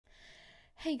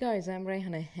Hey guys, I'm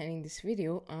Rayhana, and in this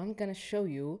video I'm gonna show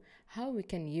you how we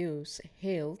can use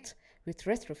Hilt with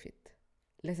Retrofit.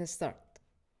 Let us start.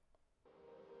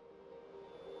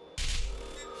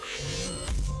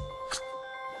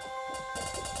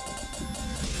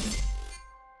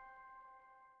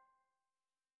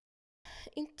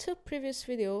 In two previous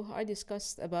videos I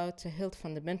discussed about Hilt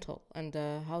fundamental and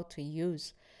how to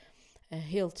use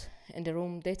Hilt in the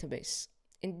Room database.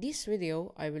 In this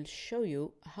video I will show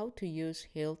you how to use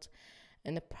Hilt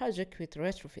in a project with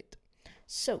Retrofit.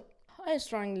 So I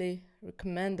strongly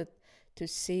recommend to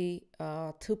see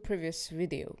two previous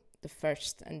video, the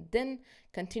first, and then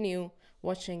continue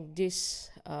watching this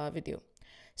video.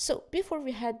 So before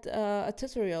we had a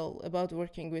tutorial about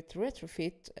working with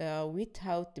Retrofit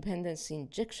without dependency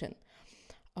injection.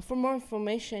 For more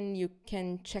information you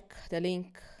can check the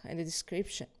link in the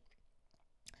description.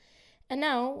 And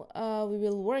now we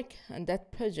will work on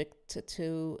that project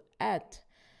to add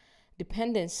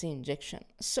dependency injection.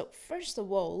 So first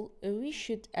of all, we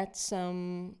should add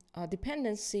some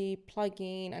dependency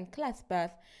plugin and class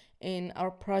path in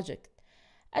our project.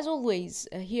 As always,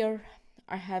 here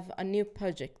I have a new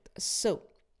project. So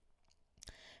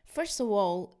first of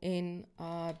all, in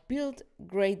build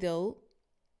Gradle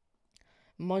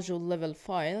module level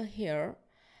file here,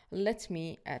 let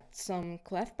me add some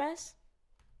class path.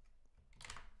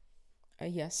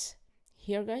 Yes,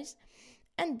 here guys,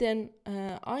 and then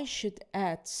I should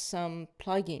add some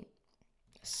plugin.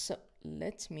 So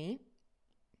let me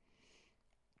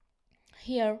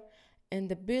here in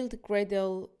the build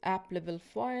Gradle app level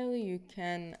file you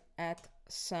can add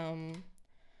some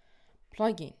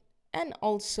plugin, and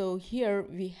also here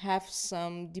we have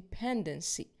some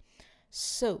dependency.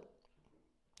 So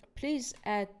please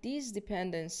add this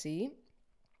dependency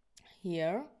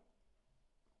here.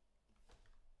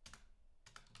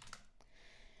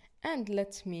 And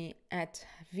let me add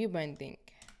view binding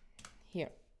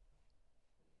here.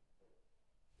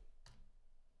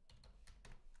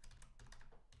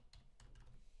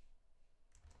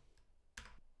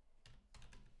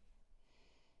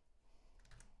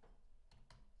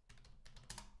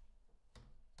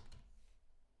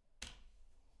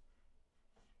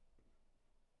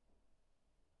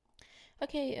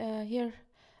 Okay, here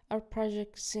our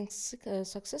project syncs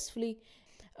successfully.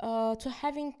 To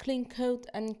having clean code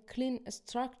and clean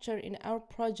structure in our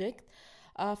project,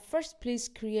 first please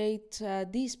create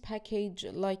this package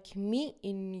like me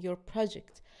in your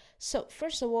project. So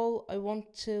first of all I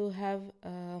want to have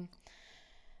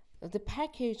the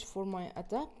package for my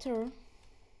adapter,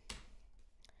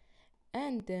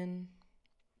 and then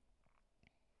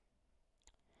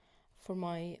for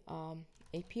my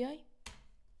API.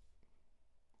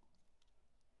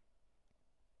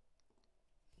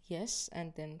 Yes,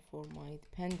 and then for my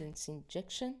dependency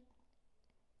injection.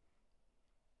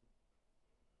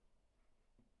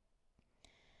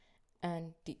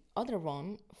 And the other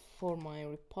one for my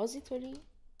repository.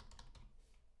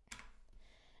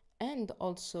 And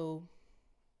also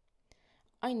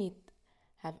I need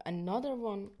have another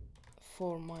one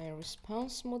for my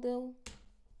response model.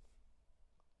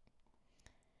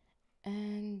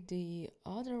 And the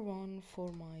other one for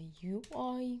my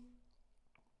UI.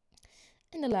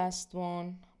 And the last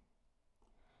one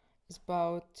is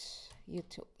about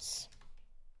utils.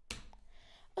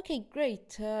 Okay,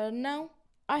 great. Now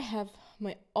I have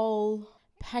my all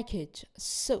package.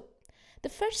 So the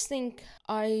first thing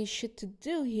I should to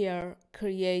do here,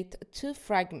 create two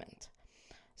fragments.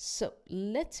 So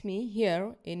let me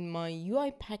here in my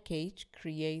UI package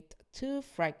create two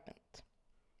fragments.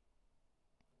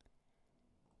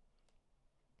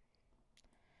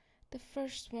 The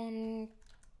first one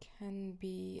can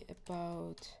be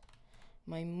about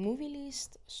my movie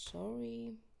list.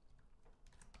 Sorry.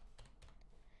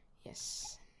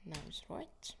 Yes, now it's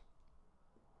right.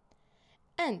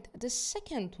 And the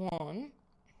second one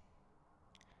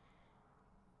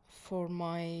for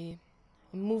my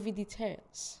movie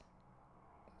details.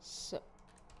 So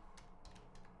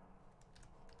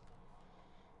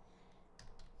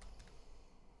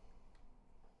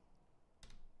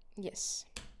yes,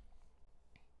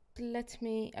 let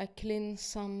me clean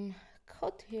some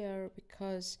code here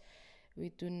because we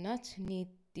do not need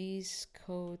this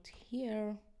code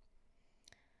here.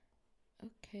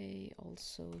 Okay,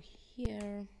 also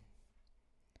here,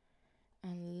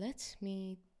 and let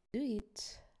me do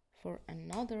it for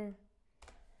another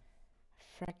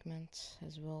fragment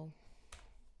as well.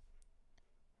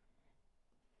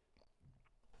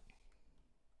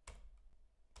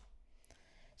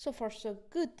 So far so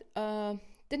good.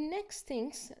 The next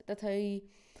things that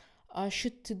I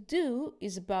should to do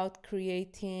is about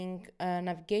creating a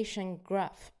navigation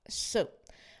graph. So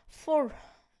For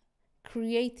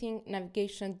creating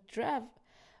navigation draft,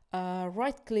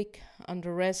 right click on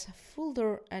the res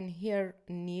folder and here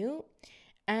new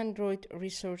Android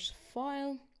resource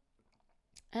file,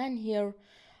 and here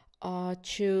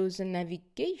choose a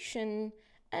navigation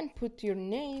and put your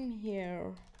name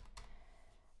here.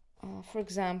 For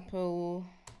example,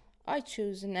 I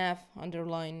choose nav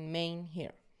underline main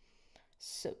here.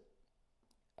 So,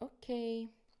 okay.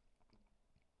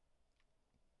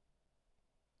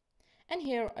 And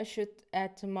here I should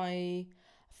add my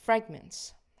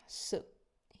fragments. So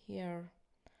here,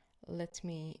 let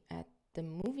me add the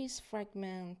movies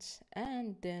fragment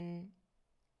and then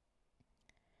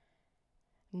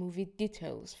movie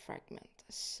details fragment.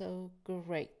 So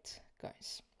great,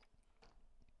 guys.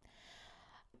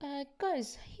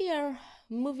 Guys, here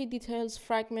movie details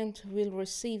fragment will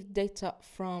receive data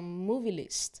from movie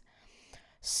list.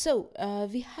 So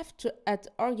we have to add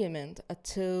argument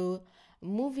to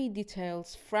movie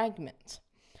details fragment.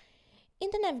 In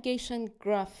the navigation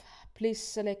graph, please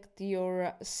select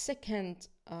your second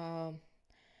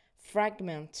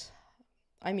fragment.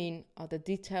 I mean the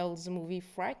details movie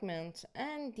fragment,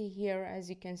 and here, as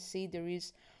you can see, there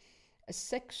is a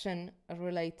section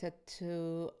related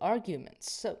to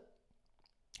arguments. So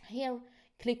here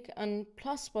click on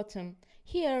plus button.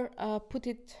 Here put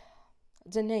it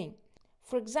the name.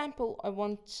 For example, I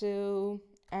want to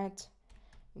add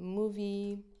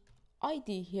movie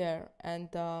ID here, and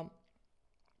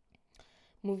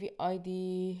movie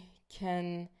ID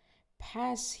can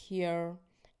pass here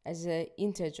as an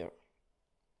integer.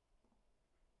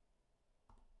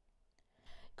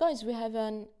 Guys, we have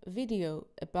a video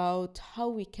about how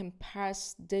we can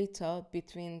pass data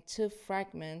between two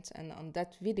fragments, and on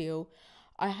that video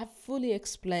I have fully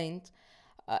explained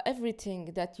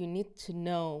everything that you need to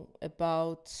know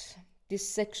about this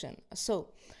section.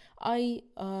 So I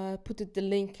put the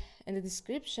link in the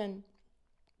description,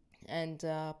 and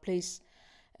please,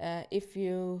 if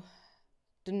you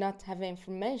do not have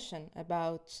information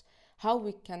about how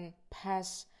we can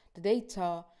pass the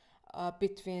data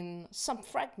between some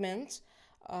fragments,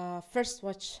 first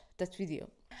watch that video.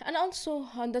 And also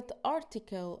on that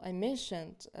article I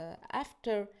mentioned,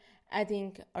 after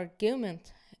adding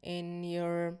argument in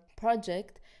your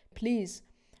project, please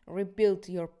rebuild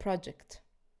your project.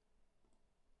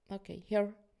 Okay,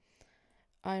 here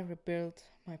I rebuild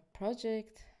my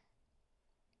project,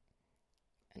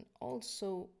 and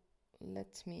also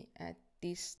let me add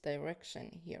this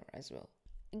direction here as well.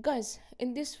 Guys,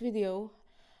 in this video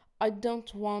I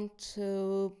don't want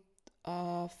to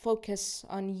focus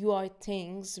on UI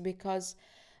things, because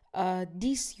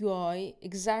this UI,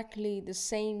 exactly the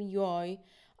same UI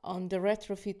on the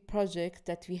Retrofit project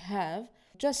that we have,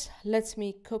 just let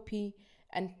me copy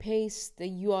and paste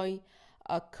the UI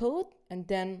code, and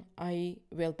then I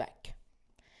will back.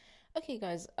 Okay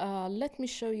guys, let me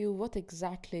show you what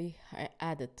exactly I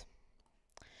added.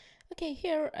 Okay,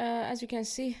 here as you can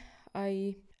see,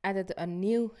 I added a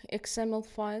new XML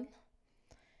file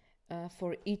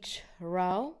for each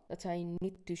row that I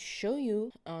need to show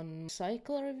you on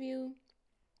RecyclerView,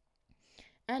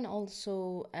 and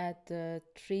also add the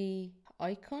tree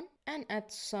icon and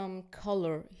add some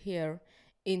color here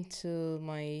into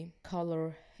my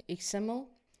color XML,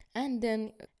 and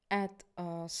then add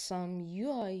some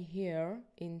UI here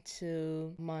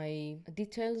into my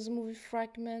details movie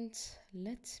fragment.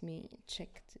 Let me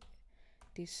check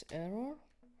this error.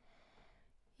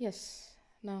 Yes,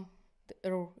 now the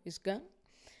error is gone.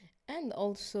 And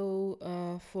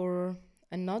also for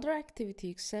another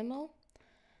activity XML,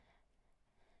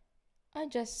 I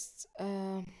just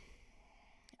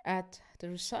add the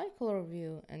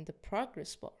RecyclerView and the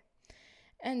progress bar.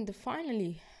 And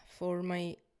finally, for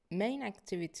my main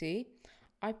activity,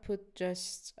 I put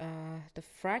just the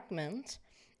fragment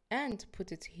and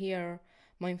put it here,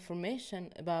 my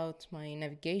information about my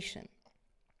navigation,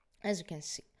 as you can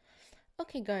see.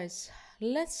 Okay guys,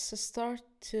 let's start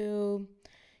to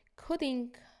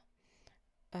coding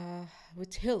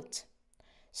with Hilt.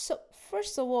 So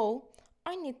first of all,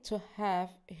 I need to have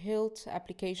Hilt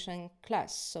application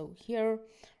class. So here,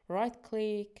 right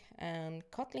click and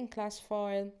Kotlin class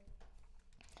file,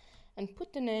 and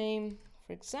put the name.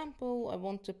 For example, I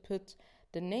want to put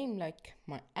the name like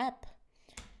my app,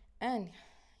 and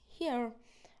here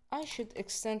I should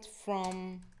extend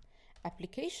from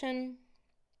application.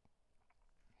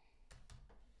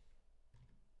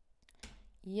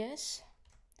 Yes,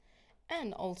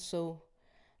 and also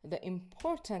the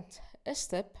important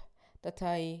step that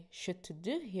I should to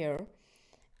do here,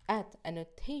 add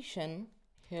annotation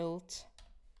Hilt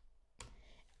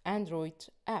Android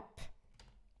app.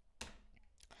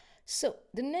 So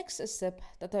the next step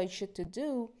that I should to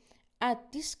do, add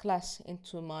this class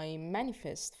into my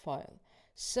manifest file.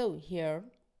 So here,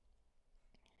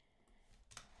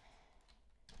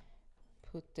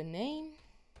 put the name,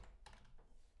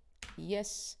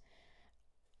 yes,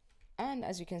 and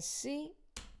as you can see,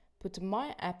 put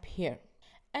my app here.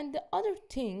 And the other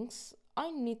things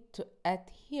I need to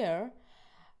add here,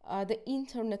 the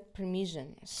internet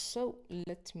permission. So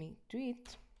let me do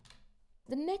it.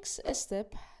 The next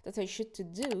step that I should to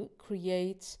do,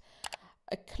 create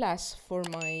a class for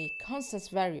my constants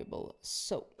variable.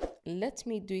 So let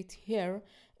me do it here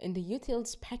in the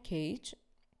utils package.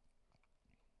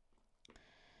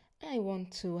 I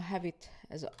want to have it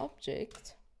as an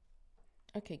object.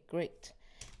 Okay, great.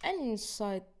 And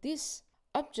inside this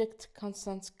object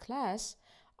constants class,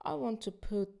 I want to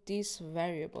put this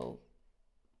variable.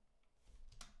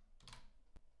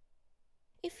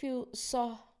 If you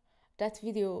saw that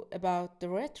video about the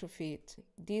retrofit,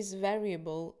 this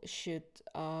variable should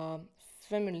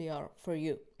familiar for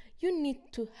you. You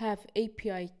need to have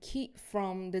API key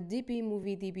from the DB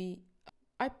movie DB.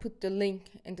 I put the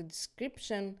link in the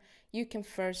description. You can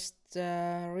first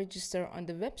register on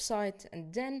the website,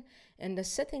 and then in the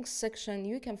settings section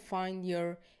you can find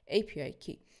your API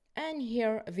key. And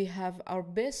here we have our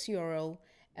base URL,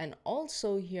 and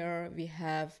also here we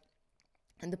have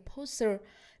the poster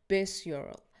base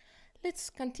URL.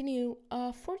 Let's continue.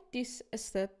 For this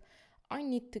step, I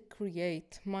need to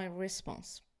create my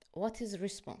response. What is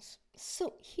response?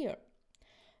 So here,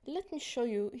 let me show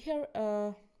you. Here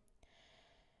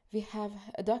we have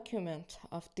a document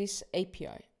of this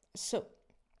API. So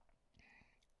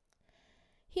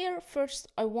here first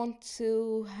I want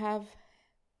to have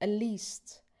a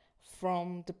list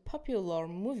from the popular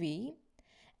movie,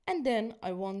 and then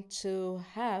I want to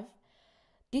have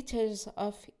details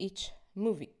of each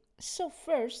movie. So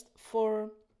first,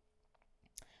 for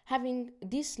having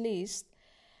this list,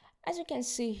 as you can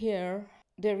see here,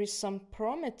 there is some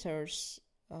parameters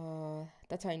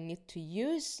that I need to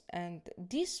use, and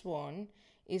this one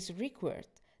is required.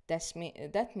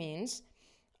 That means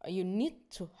you need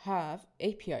to have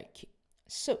API key.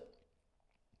 So,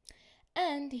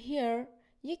 and here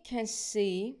you can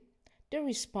see the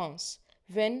response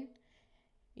when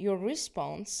your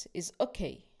response is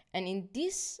okay, and in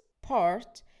this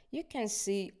part you can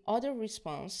see other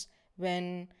response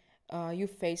when you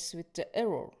face with the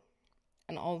error,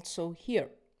 and also here.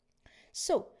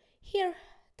 So here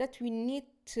that we need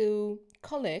to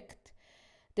collect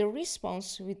the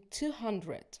response with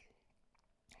 200.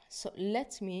 So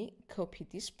let me copy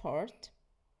this part.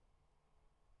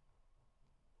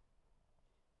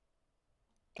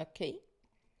 Okay,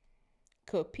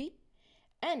 copy,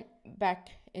 and back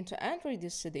into Android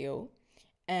Studio,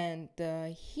 and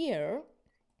here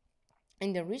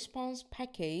in the response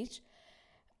package,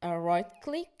 right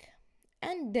click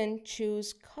and then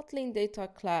choose Kotlin data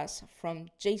class from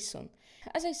JSON.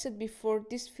 As I said before,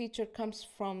 this feature comes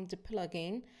from the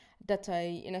plugin that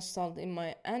I installed in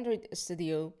my Android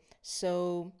Studio.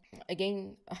 So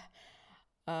again,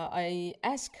 I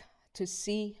ask to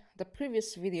see the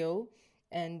previous video,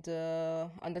 and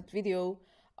on that video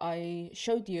I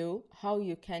showed you how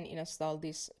you can install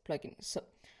this plugin. So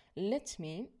let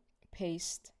me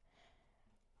paste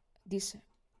this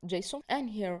JSON, and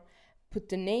here put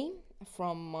the name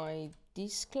from my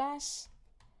this class,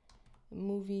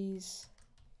 movies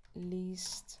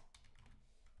list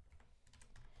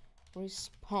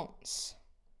response,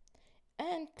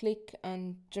 and click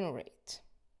on generate.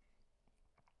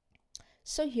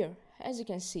 So here, as you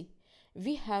can see,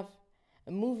 we have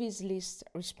a movies list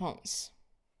response.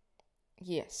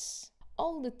 Yes,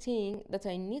 all the thing that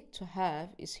I need to have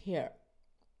is here.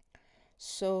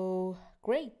 So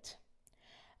great.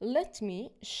 Let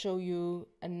me show you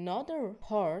another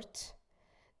part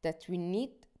that we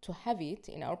need to have it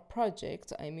in our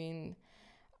project. I mean,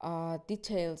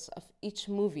 details of each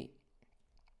movie.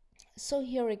 So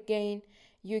here again,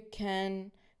 you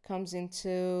can comes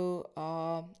into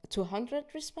 200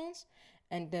 response,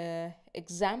 and the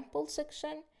example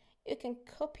section, you can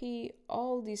copy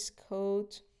all this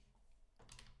code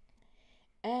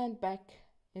and back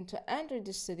into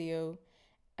Android Studio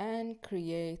and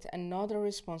create another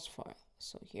response file.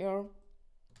 So here,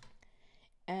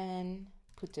 and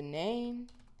put the name,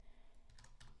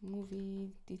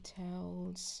 movie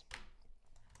details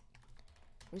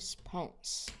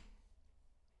response,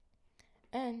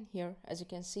 and here, as you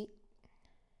can see,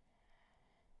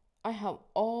 I have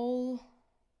all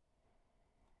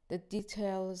the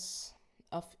details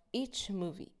of each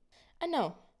movie. And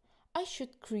now I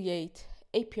should create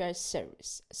API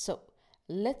service. So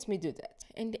let me do that.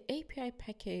 In the API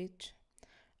package,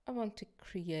 I want to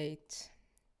create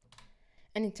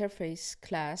an interface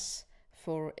class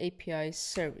for API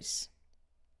service.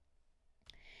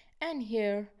 And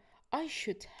here I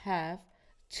should have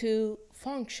two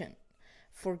functions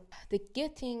for the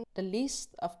getting the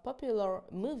list of popular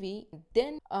movie,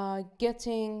 then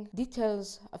getting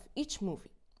details of each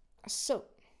movie. So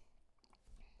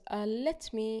let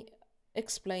me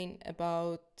explain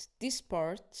about this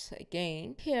part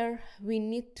again. Here we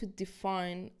need to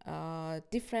define a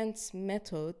different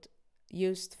method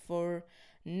used for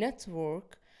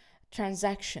network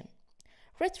transaction.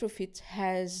 Retrofit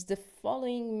has the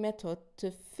following method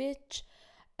to fetch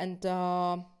and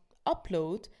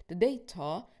upload the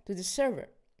data to the server.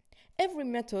 Every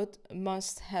method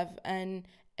must have an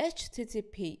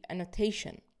HTTP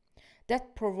annotation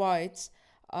that provides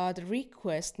the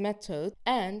request method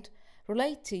and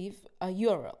relative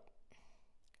URL.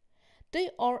 There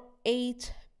are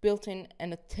 8 built-in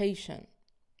annotation: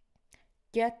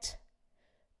 get,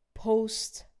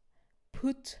 post,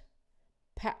 put,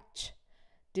 patch,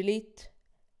 delete,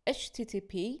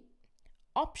 HTTP,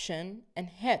 option, and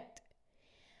head.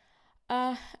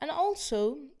 And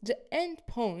also the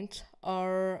endpoints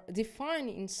are defined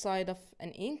inside of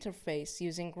an interface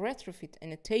using retrofit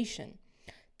annotation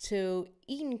to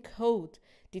encode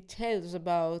details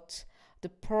about the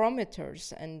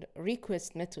parameters and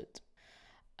request method.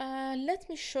 Let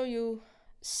me show you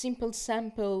simple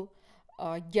sample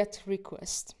get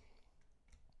request.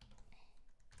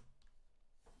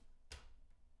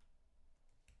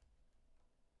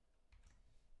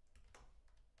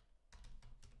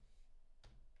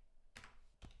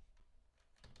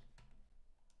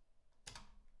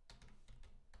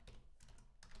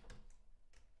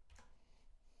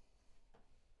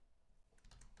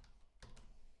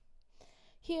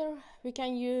 Here we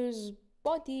can use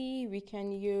body, we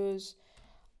can use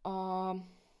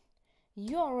URL,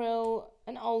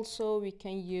 and also we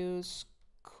can use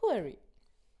query.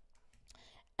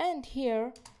 And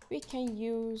here we can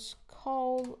use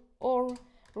call or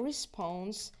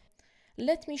response.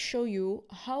 Let me show you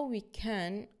how we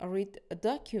can read a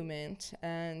document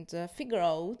and figure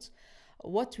out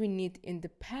what we need in the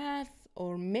path,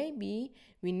 or maybe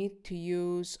we need to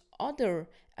use other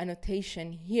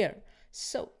annotation here.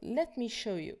 So let me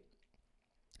show you.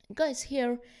 Guys,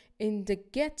 here in the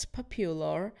get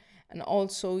popular, and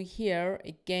also here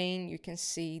again you can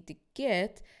see the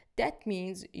get, that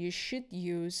means you should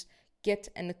use get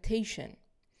annotation.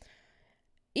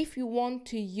 If you want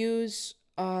to use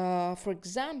for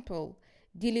example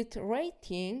delete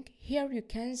rating, here you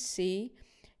can see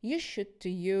you should to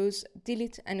use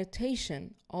delete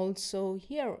annotation. Also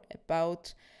here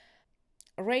about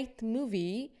rate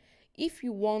movie, if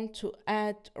you want to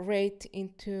add rate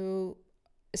into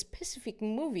a specific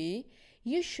movie,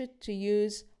 you should to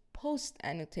use post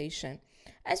annotation.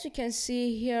 As you can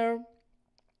see here,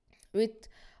 with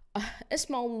a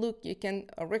small look you can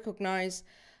recognize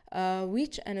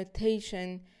which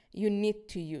annotation you need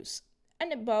to use.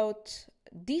 And about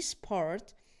this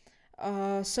part,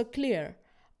 so clear,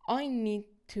 I need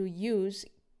to use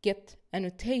get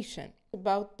annotation.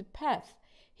 About the path,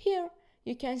 here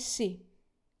you can see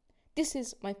this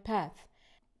is my path.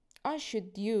 I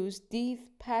should use div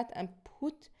path and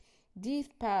put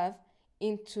div path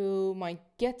into my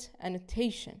get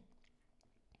annotation.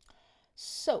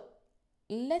 So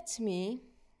let me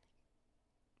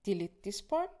delete this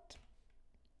part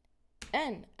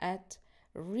and add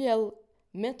real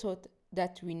method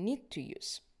that we need to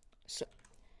use. So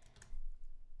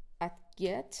at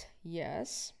get,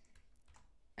 yes,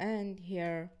 and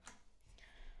here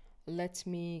let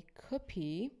me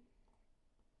copy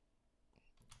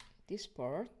this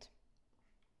part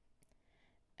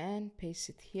and paste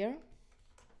it here.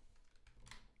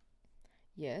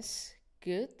 Yes,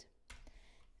 good.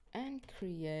 And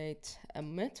create a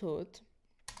method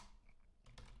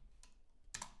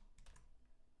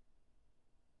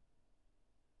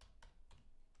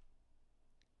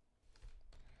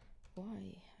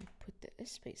why I put the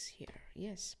space here.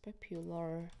 Yes,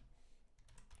 popular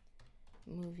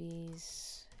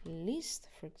movies list,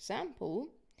 for example.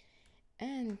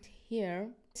 And here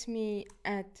let me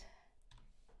add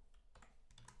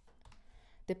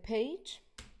the page.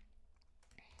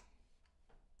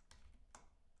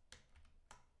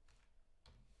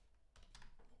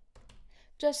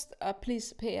 Just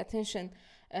please pay attention.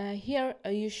 Here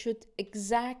you should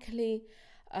exactly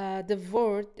the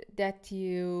word that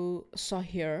you saw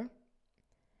here.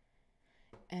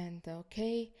 And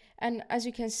okay, and as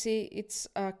you can see, it's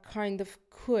a kind of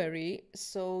query.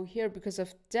 So here, because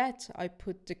of that, I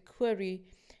put the query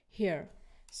here.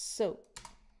 So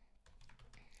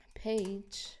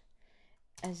page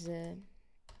as a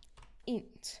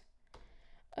int.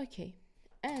 Okay,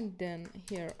 and then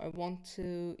here I want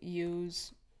to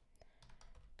use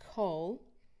call,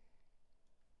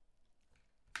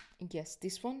 yes,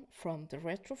 this one from the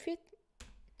retrofit,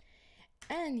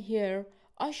 and here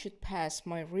I should pass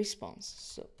my response.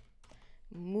 So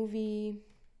movie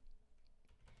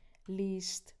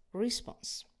list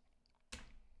response.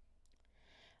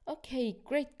 Okay,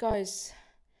 great guys.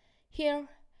 Here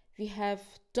we have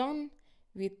done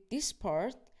with this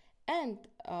part, and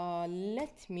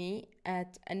let me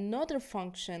add another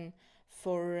function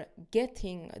for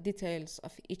getting details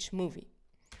of each movie.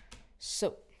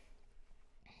 So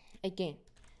again,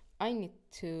 I need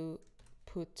to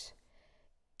put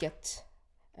get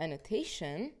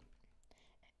annotation,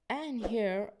 and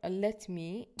here let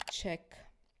me check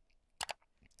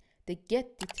the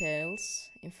get details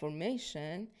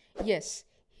information. Yes,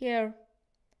 here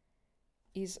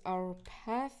is our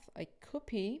path. I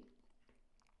copy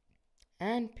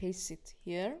and paste it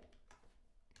here.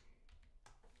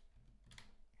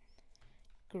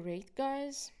 Great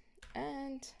guys,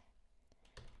 and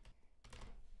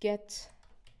get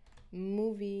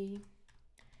movie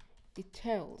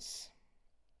details.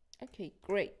 Okay,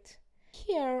 great.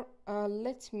 Here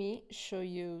let me show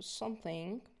you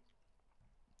something.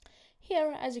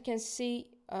 Here, as you can see,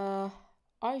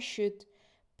 I should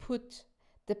put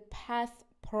the path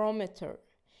parameter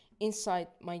inside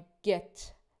my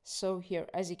get. So here,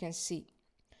 as you can see,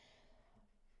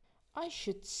 I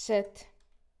should set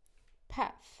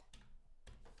path.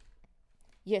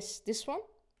 Yes, this one.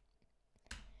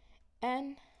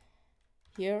 And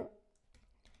here,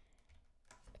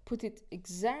 put it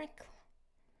exact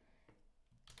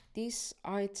this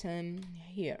item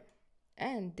here.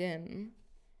 And then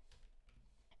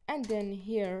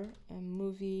here a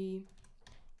movie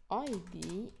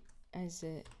ID as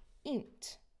a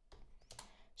int.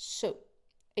 So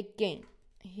again,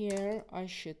 here I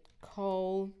should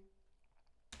call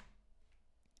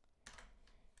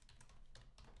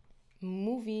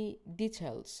movie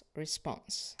details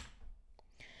response.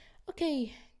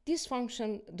 Okay, this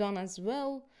function done as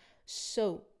well.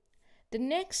 So the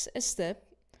next step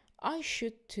I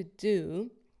should to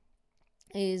do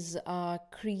is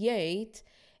create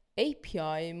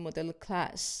API model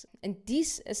class. And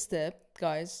this step,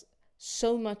 guys,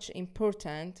 so much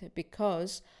important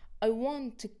because I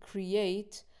want to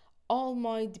create all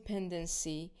my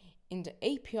dependency in the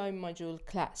API module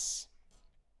class.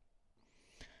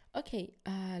 Okay,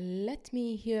 let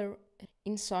me here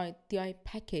inside the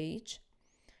package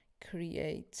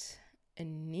create a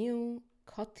new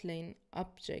Kotlin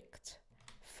object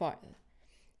file,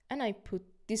 and I put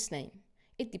this name.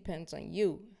 It depends on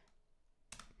you.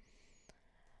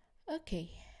 Okay,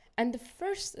 and the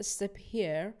first step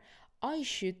here, I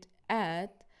should add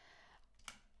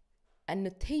a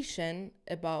notation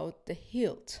about the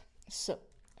Hilt. So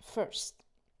first,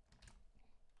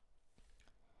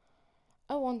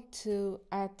 I want to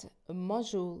add a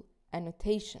module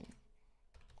annotation.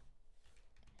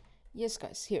 Yes,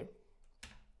 guys, here.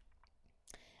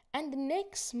 And the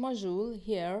next module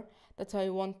here that I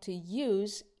want to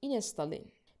use installing,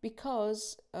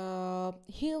 because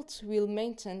Hilt will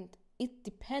maintain its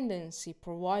dependency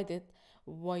provided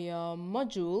via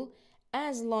module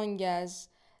as long as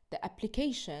the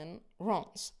application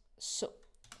runs. So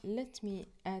let me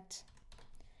add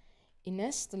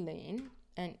installing,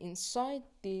 and inside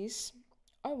this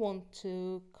I want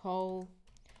to call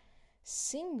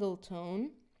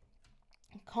singleton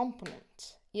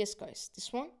component. Yes, guys,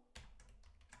 this one,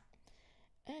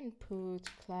 and put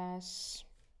class.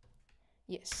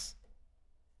 Yes,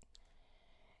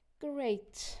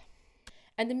 great.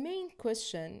 And the main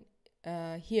question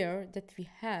here that we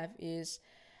have is,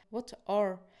 what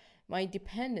are my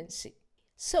dependencies?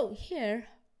 So here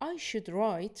I should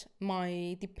write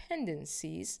my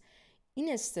dependencies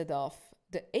instead of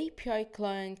the API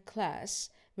client class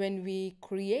when we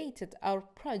created our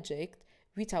project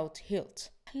without Hilt.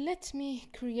 Let me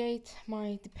create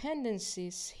my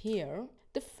dependencies here.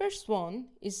 The first one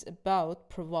is about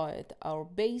provide our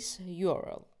base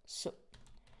URL. So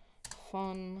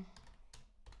fun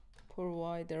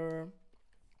provider,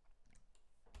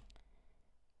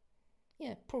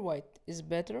 yeah, provide is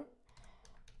better,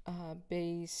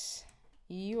 base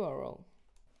URL.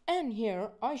 And here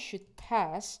I should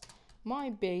pass my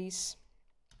base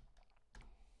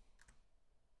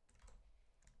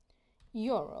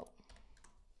URL.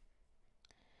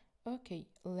 Okay,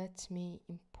 let me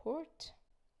import.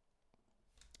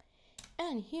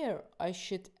 And here I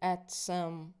should add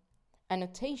some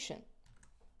annotation.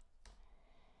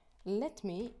 Let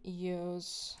me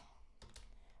use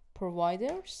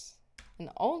providers And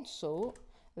also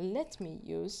let me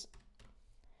use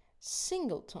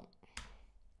singleton.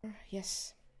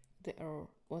 Yes, the error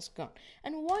was gone.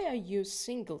 And why I use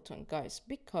singleton, guys?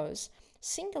 Because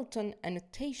singleton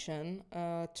annotation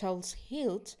tells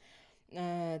Hilt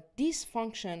this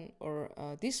function or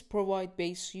this provide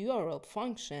base URL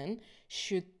function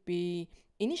should be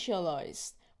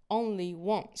initialized only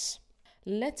once.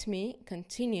 Let me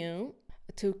continue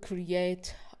to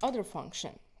create other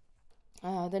function.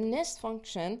 The next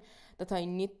function that I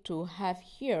need to have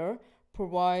here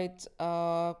provide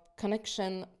a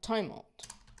connection timeout.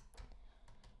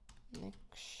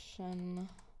 Connection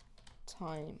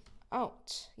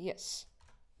timeout, yes.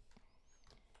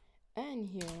 And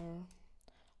here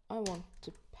I want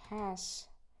to pass,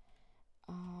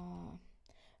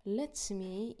 let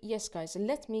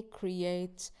me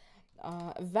create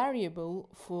a variable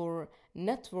for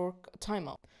network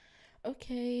timeout.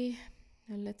 Okay,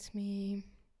 let me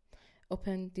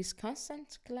open this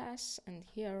constant class and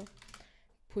here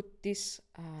put this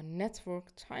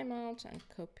network timeout and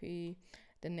copy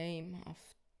the name of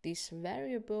this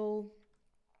variable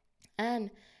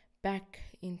and back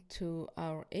into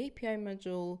our API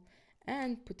module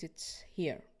and put it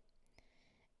here.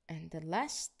 And the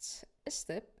last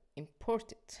step,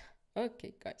 import it.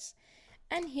 Okay, guys.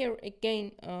 And here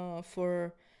again,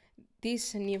 for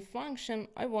this new function,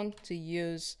 I want to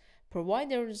use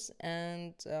providers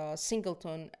and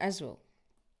singleton as well.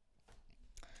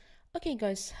 Okay,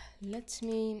 guys, let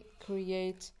me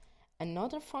create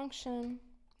another function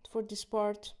for this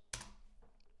part.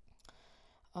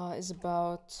 Is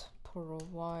about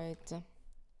provide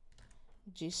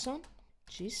JSON,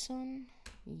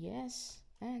 yes,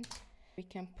 and we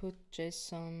can put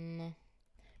JSON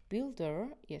builder,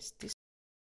 yes, this.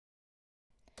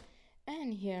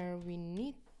 And here we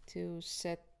need to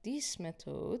set this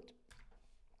method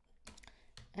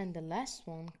and the last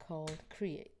one called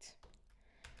create.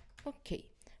 Okay,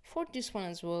 for this one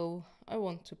as well, I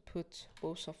want to put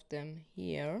both of them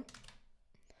here.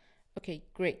 Okay,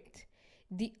 great.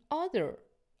 The other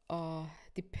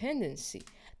dependency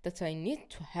that I need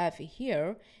to have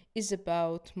here is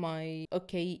about my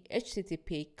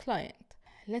HTTP client.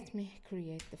 Let me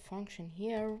create the function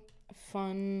here.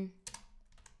 Fun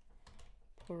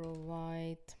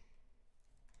provide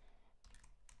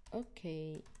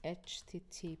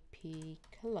HTTP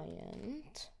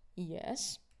client,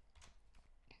 yes.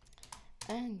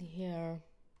 And here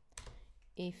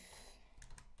if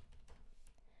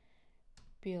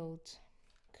build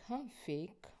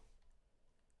config,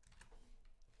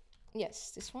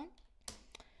 yes, this one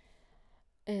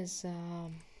is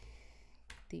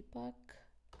debug,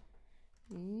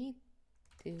 need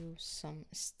to do some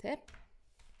step.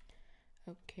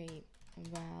 Okay,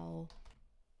 well,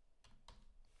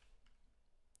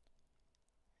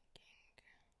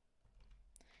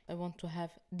 I want to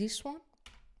have this one,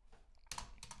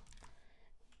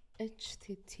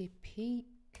 HTTP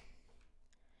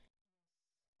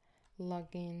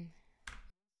login,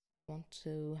 want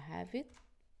to have it,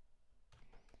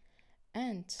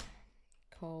 and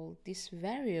call this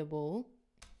variable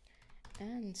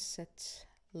and set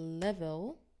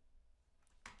level.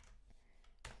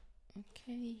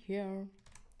 Okay, here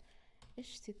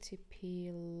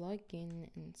HTTP login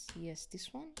and yes,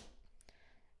 this one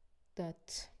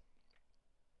dot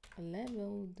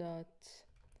level dot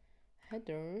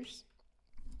headers,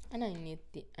 and I need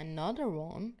another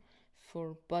one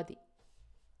for body.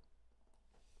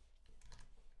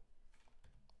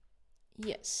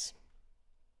 Yes,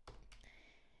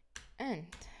 and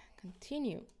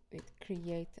continue with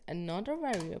create another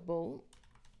variable.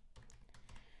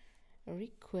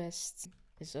 Request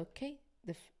is okay.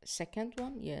 The second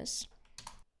one, yes.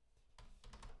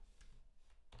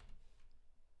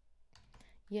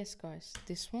 Yes, guys,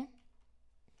 this one.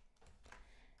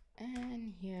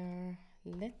 And here,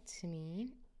 let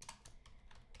me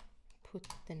put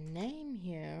the name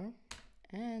here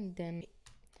and then,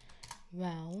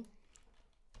 well,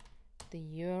 the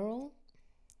URL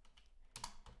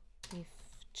if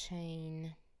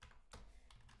chain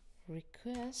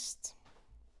request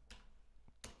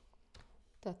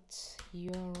dot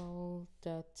URL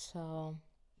dot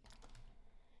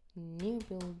new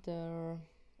builder.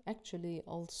 Actually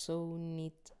also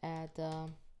need add a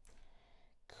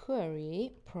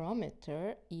query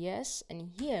parameter, yes,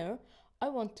 and here I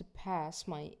want to pass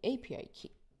my API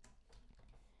key,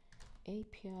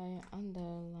 API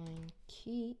underline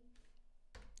key,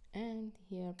 and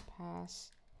here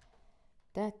pass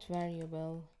that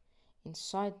variable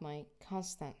inside my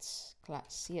constants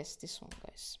class. Yes, this one,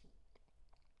 guys.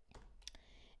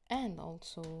 And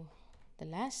also the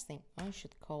last thing I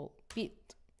should call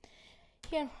bit.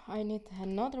 Here I need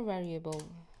another variable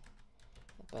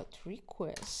about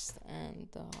request, and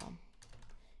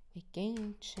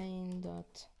again chain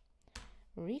dot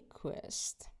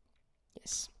request.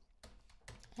 Yes,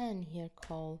 and here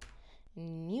call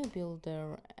new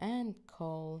builder and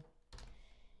call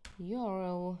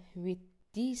URL with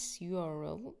this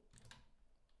URL,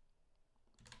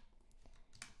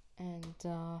 and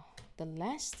the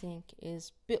last thing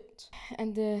is build.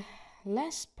 And the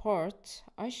last part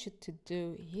I should to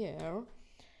do here,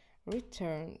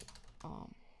 return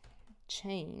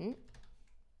chain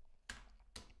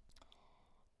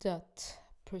dot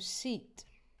proceed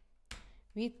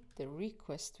with the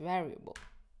request variable.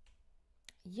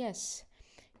 Yes,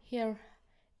 here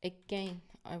again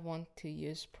I want to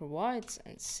use provides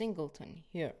and singleton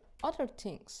here. Other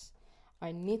things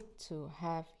I need to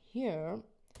have here,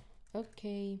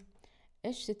 okay,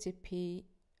 HTTP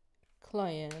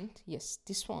client, yes,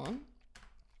 this one,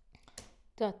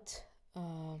 dot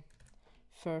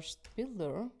first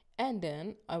builder, and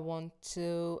then I want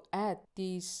to add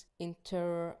this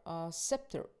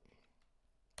interceptor.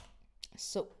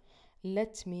 So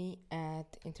let me add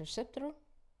interceptor.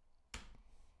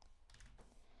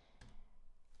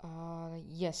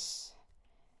 Yes,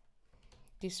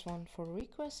 this one for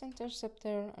request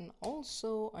interceptor, and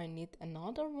also I need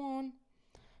another one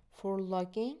for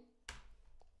logging.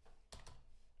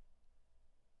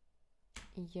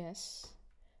 Yes,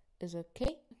 is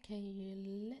okay. Okay,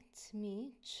 let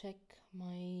me check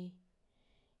my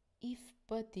if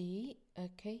body.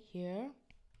 Okay, here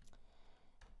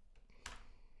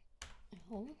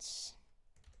else.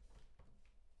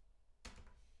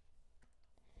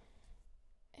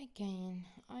 Again,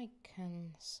 I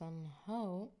can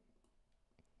somehow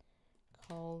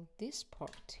call this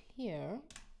part here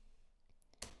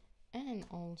and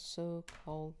also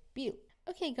call build.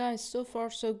 Okay guys, so far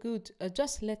so good.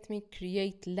 Just let me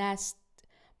create last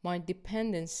my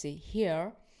dependency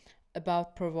here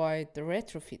about provide the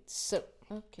retrofit. So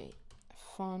okay,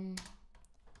 fun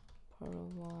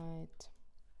provide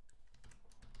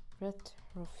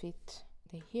retrofit.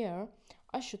 Here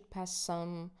I should pass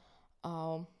some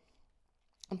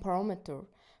parameter,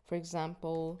 for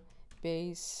example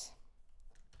base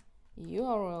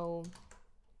URL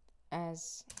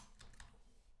as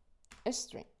a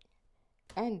string,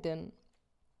 and then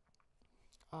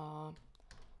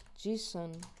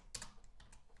JSON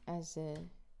as a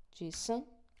JSON.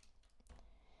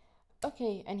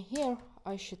 Okay, and here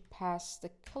I should pass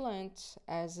the client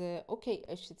as a okay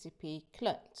HTTP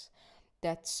client.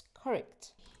 That's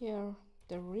correct. Here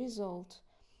the result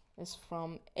is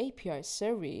from API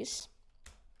service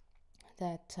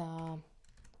that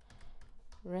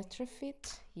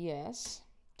retrofit, yes,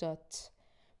 dot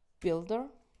builder.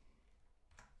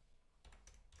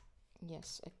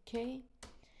 Yes, okay.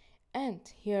 And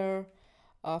here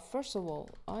first of all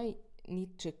I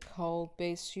need to call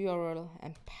base URL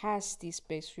and pass this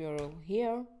base URL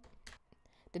here.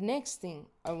 The next thing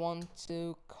I want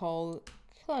to call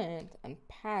client and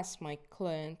pass my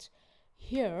client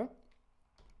here.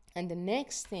 And the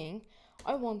next thing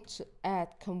I want to add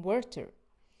converter,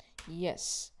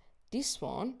 yes, this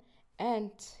one,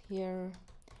 and here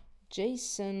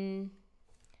JSON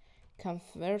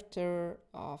converter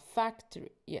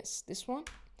factory, yes, this one,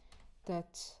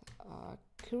 that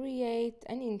create,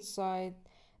 and inside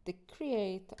the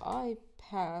create I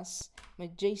pass my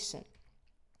JSON.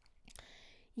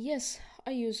 Yes,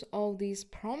 I use all these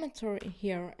parameters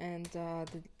here, and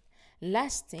the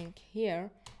last thing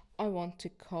here I want to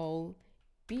call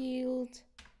build,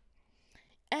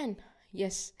 and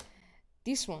yes,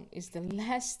 this one is the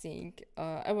last thing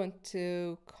I want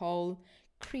to call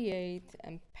create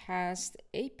and pass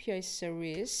the API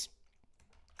service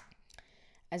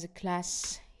as a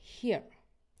class here.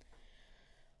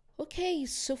 Okay,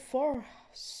 so far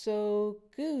so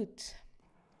good.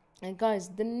 And guys,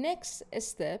 the next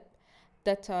step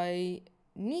that I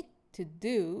need to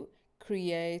do,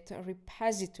 create a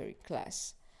repository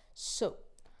class. So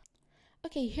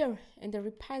okay, here in the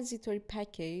repository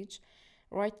package,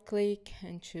 right click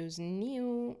and choose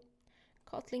new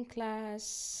Kotlin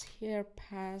class. Here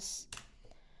pass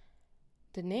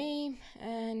the name,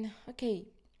 and okay,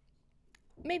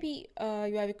 maybe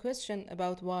you have a question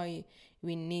about why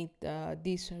we need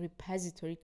this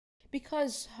repository.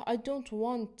 Because I don't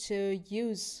want to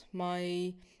use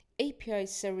my API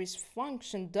service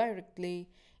function directly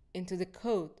into the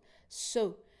code.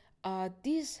 So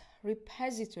this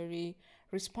repository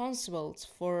responsible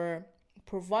for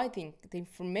providing the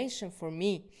information for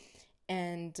me,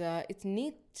 and it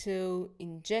need to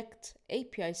inject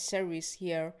API service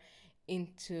here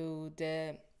into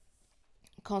the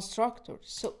constructor.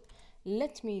 So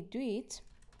let me do it.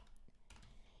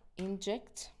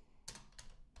 Inject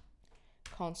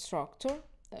constructor.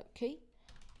 Okay,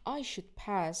 I should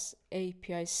pass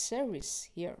API service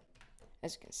here,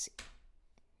 as you can see.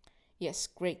 Yes,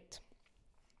 great.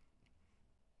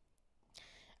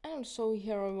 And also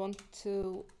here I want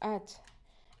to add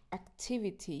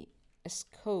activity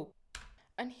scope.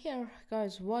 And here,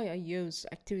 guys, why I use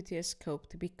activity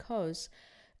scoped, because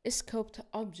a scoped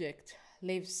object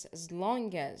lives as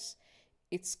long as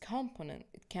its component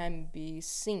it can be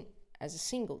seen as a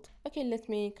single. Okay, let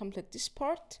me complete this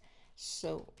part.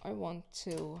 So I want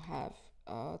to have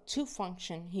two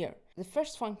functions here. The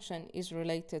first function is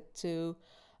related to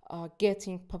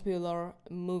getting popular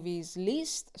movies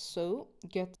list. So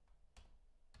get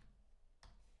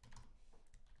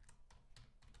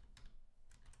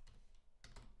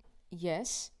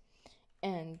yes,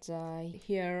 and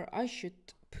here I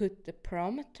should put the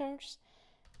parameters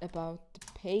about the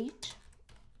page.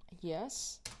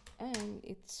 Yes, and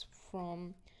it's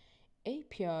from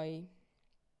API.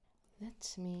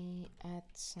 Let me add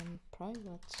some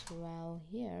private val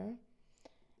here,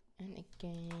 and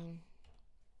again,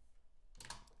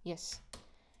 yes,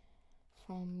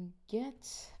 from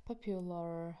get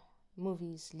popular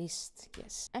movies list.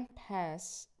 Yes, and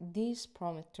pass this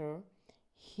parameter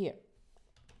here.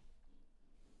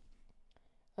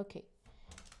 Okay,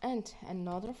 and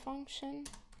another function,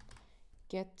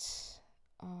 get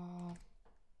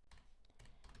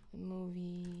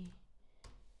movie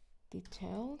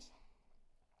details,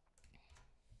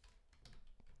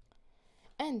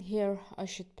 and here I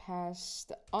should pass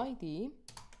the ID.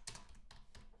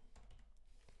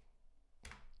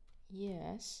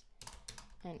 Yes,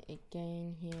 and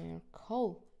again here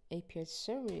call API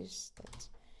service that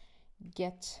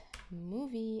get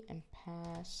movie and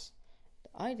pass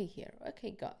the ID here.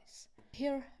 Okay, guys,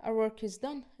 here our work is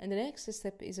done, and the next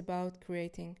step is about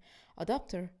creating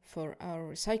adapter for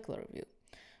our RecyclerView.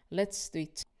 Let's do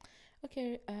it.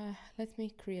 Okay, let me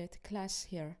create a class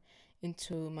here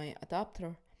into my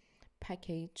adapter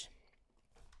package.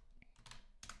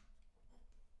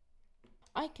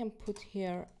 I can put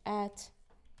here add,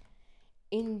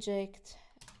 inject,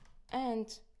 and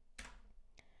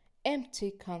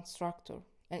empty constructor,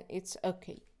 and it's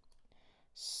okay.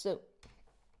 So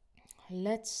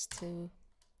let's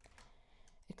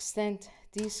extend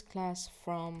this class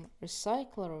from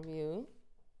RecyclerView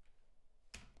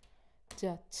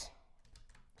dot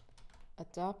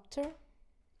adapter,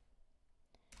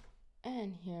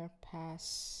 and here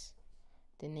pass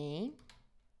the name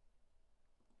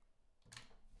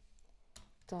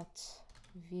dot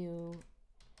view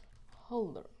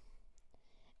holder,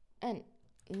 and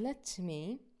let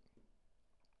me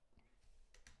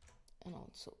and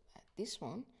also add this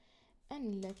one,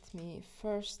 and let me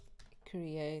first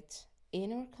create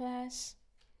inner class.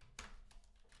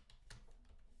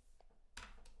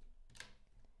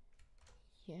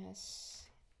 Yes,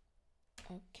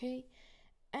 okay,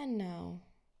 and now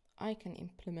I can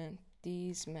implement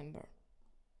this member.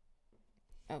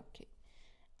 Okay,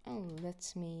 and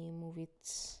let me move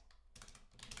it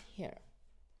here.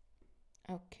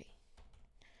 Okay,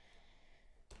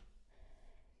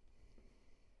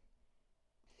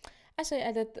 as I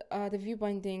added the view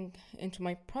binding into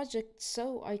my project,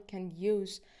 so I can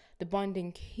use the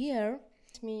binding here.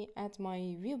 Let me add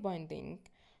my view binding.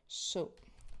 So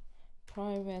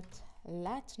private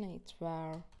latinate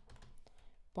var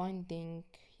binding,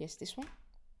 yes, this one,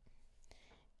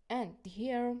 and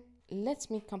here let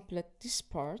me complete this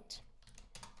part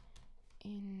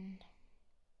in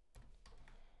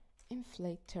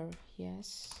inflator,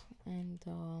 yes, and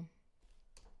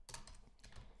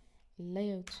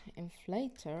layout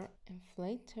inflator,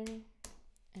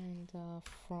 and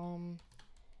from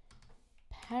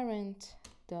parent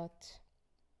dot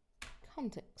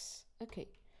context. Okay,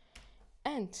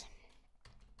 and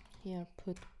here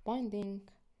put binding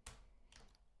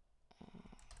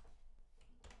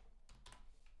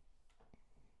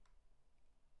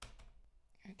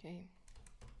okay,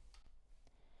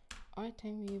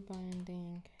 item view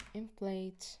binding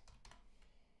inflator,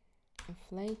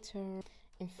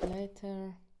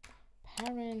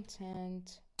 parent,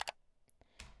 and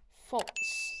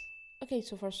false. Okay,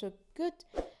 so far so good.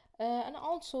 And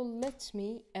also let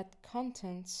me add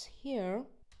contents here.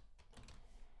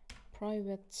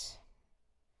 Private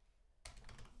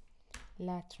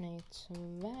latinate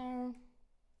var.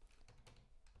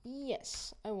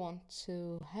 Yes, I want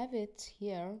to have it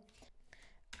here.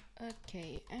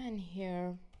 Okay, and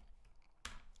here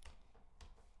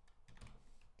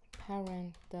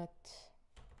parent dot,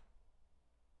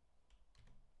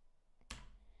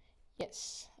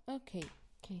 yes, okay,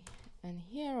 And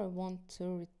here I want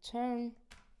to return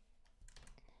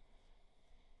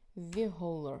view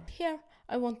holder. Here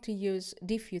I want to use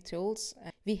DiffUtils.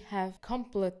 We have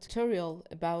complete tutorial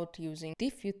about using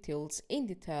DiffUtils in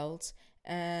details,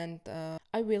 and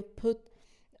I will put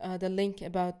the link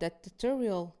about that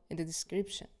tutorial in the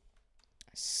description.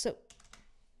 So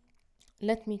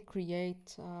let me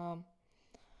create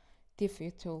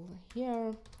DiffUtil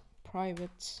here,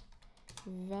 private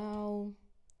val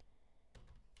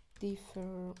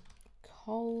differ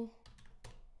call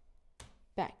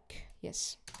back,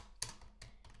 yes,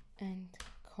 and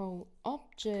call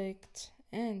object,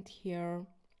 and here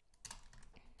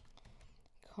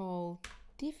call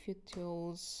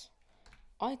DiffUtils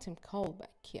item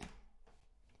callback here.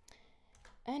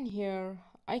 And here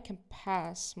I can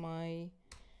pass my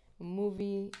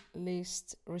movie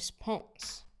list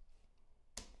response,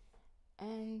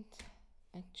 and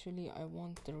actually I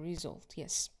want the result,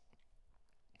 yes.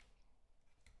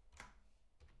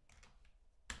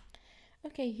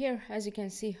 Okay, here as you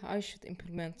can see I should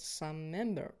implement some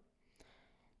member.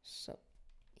 So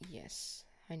yes,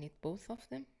 I need both of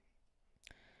them.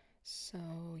 So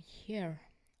here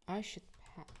I should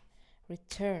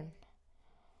return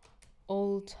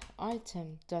old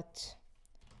item dot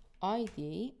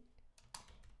id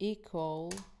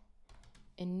equal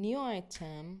a new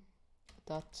item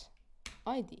dot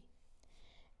id,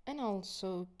 and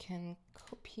also can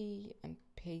copy and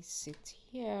paste it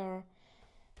here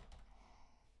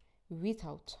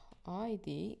without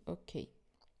id. Okay,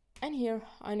 and here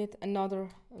I need another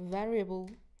variable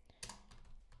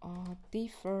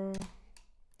differ,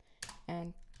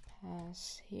 and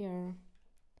pass here,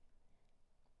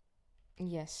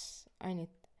 yes, I need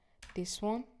this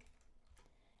one,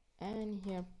 and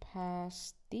here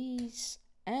pass these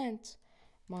and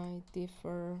my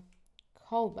differ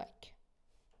callback,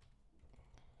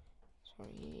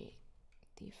 sorry,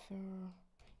 differ,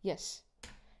 yes,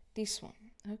 this one.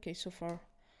 Okay, so far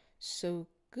so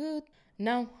good.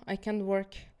 Now I can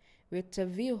work with the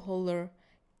view holder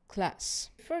class.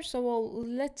 First of all,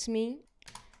 let me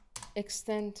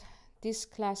extend this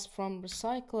class from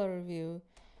RecyclerView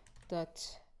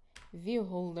dot view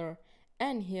holder,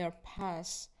 and here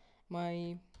pass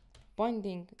my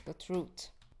binding dot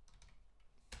root.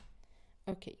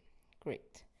 Okay,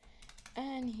 great.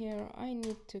 And here I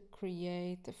need to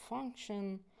create a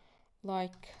function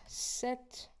like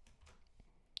set,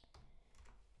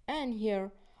 and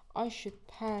here I should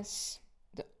pass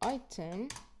the item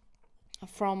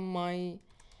from my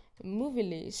movie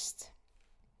list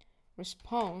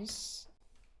response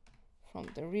from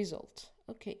the result.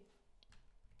 Okay,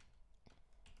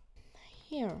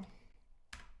 here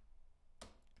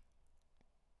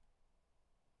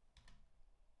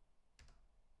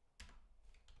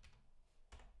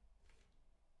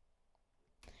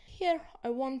I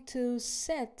want to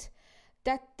set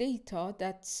that data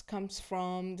that comes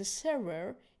from the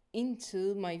server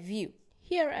into my view.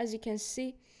 Here as you can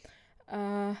see,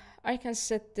 I can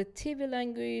set the TV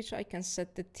language, I can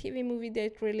set the TV movie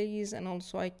date release, and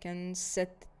also I can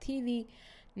set the TV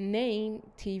name,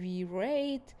 TV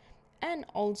rate, and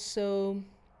also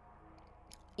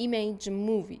image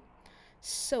movie.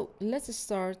 So let's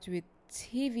start with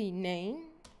TV name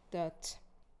dot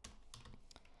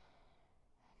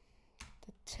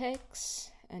the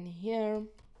text, and here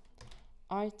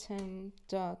item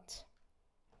dot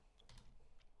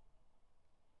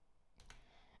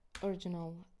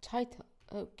original title.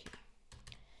 Okay,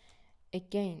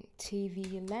 again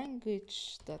TV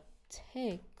language dot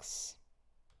text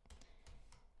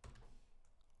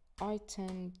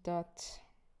item dot,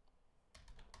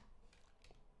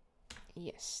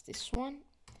 yes, this one.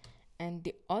 And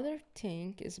the other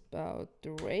thing is about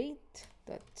the rate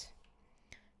dot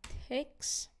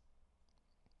text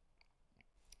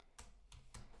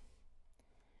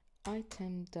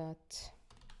item dot,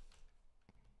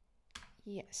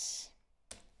 yes,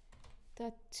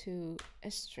 that to a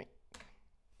string.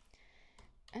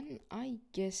 And I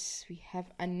guess we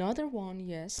have another one,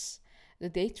 yes, the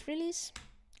date release.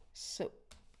 So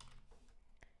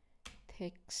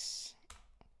text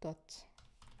dot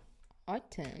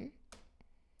item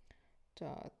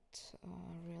dot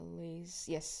release,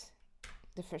 yes,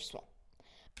 the first one.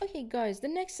 Okay guys, the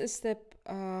next step,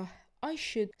 I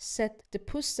should set the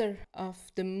poster of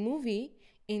the movie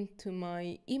into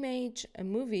my image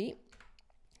movie.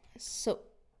 So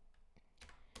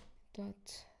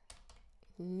dot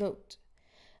load.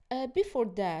 Before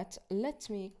that, let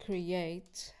me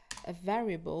create a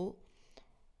variable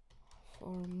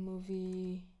for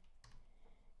movie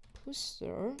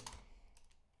poster,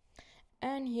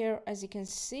 and here as you can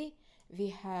see we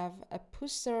have a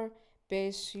poster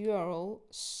base URL.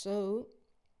 So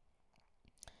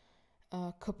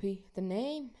copy the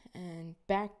name and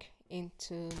back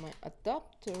into my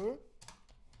adapter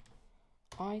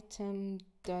item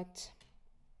dot.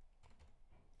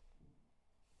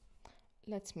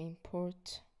 Let me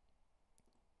import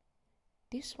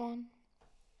this one,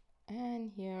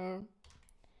 and here,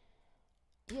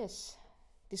 yes,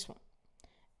 this one,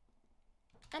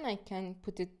 and I can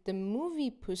put it the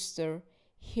movie poster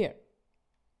here.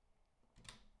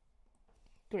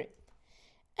 Great.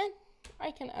 And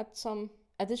I can add some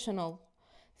additional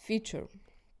feature.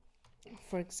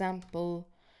 For example,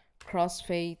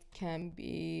 crossfade can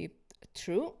be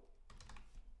true,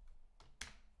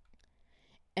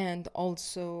 and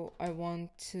also I want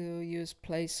to use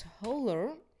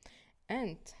placeholder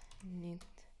and need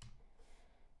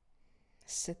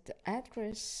set the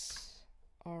address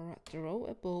or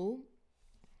drawable.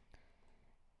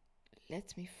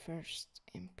 Let me first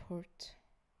import.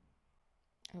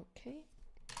 Okay,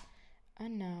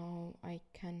 and now I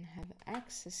can have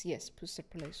access. Yes, put the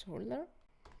placeholder.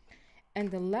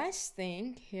 And the last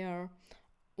thing here,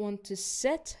 want to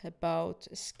set about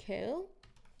scale.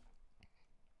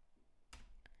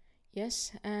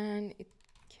 Yes, and it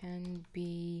can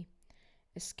be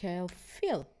a scale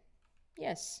fill.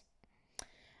 Yes.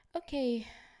 Okay,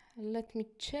 let me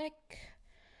check.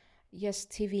 Yes,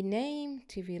 TV name,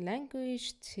 TV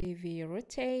language, TV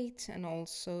rotate, and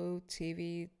also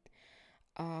TV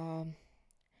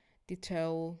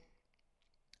detail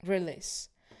release.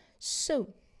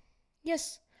 So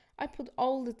yes, I put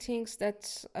all the things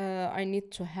that I need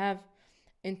to have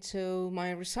into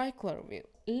my recycler view.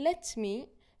 Let me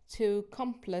to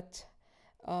complete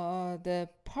the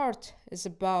part is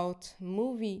about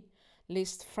movie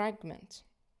list fragment.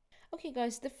 Okay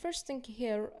guys, the first thing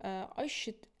here, I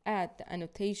should add the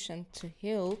annotation to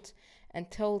Hilt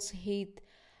and tells Hilt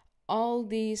all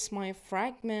these my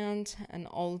fragment and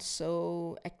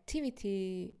also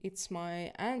activity, it's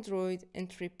my Android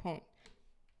entry point.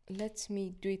 Let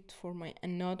me do it for my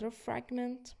another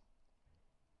fragment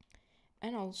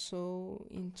and also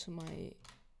into my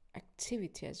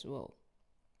activity as well.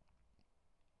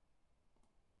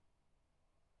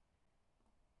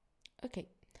 Okay,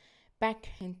 back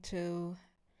into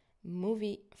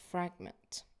movie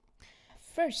fragment.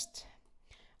 First,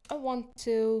 I want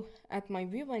to add my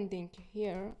view binding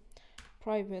here,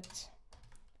 private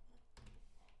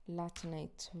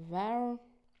latinate var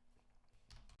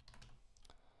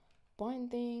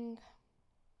binding.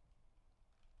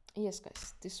 Yes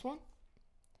guys, this one,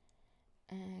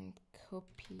 and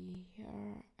copy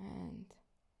here and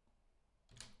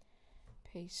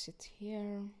paste it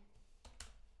here.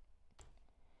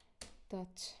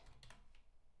 Dot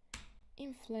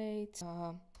inflate,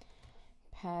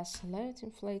 pass layout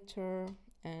inflator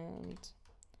and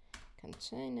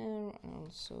container, and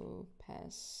also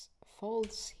pass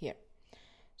folds here.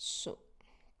 So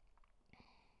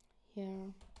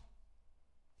here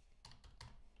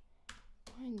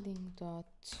binding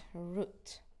dot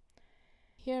root.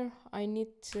 Here I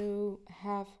need to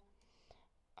have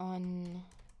an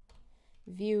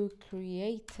view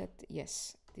created.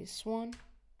 Yes, this one.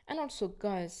 And also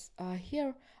guys,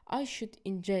 here I should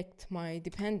inject my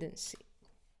dependency.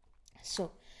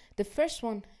 So the first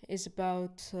one is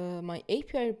about my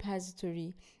API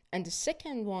repository, and the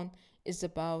second one is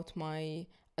about my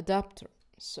adapter.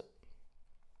 So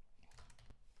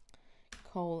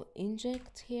call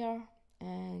inject here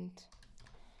and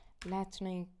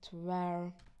latinate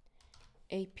var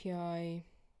API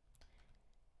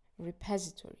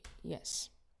repository. Yes,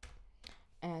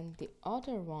 and the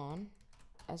other one,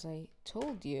 as I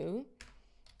told you,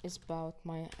 is about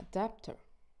my adapter.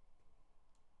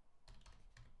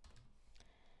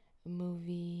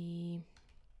 Movie,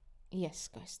 yes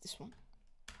guys, this one.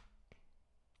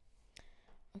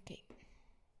 Okay,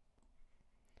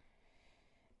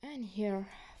 and here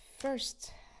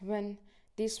first, when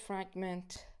this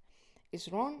fragment is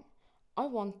run, I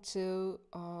want to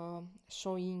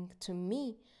showing to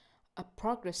me a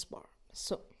progress bar.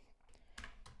 So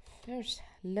first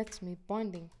let me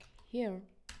binding here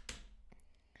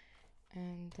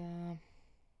and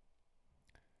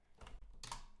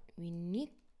we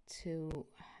need to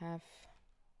have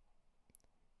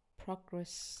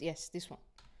progress. Yes, this one,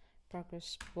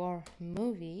 progress bar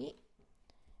movie,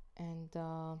 and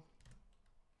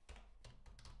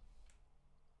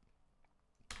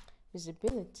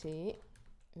visibility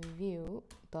view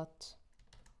dot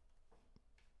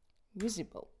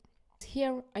visible.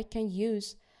 Here I can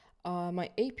use my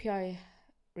API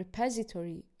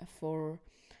repository for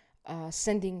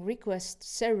sending request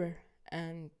server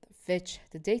and fetch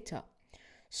the data.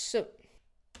 So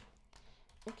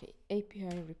Okay,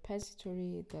 API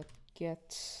repository dot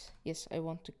get. Yes, I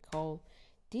want to call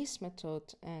this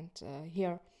method, and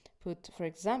here put, for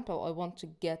example, I want to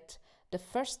get the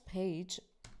first page,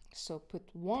 so put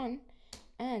 1,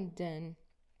 and then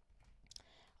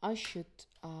I should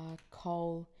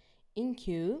call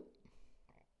enqueue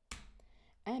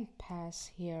and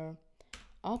pass here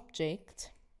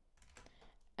object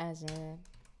as a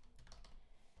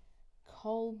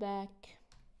callback.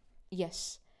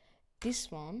 Yes,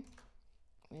 this one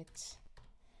with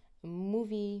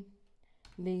movie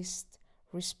list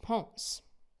response.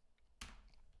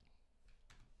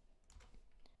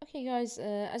 Okay guys,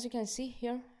 as you can see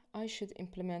here, I should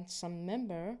implement some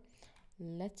member.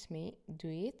 Let me do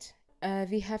it.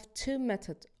 We have two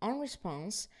methods,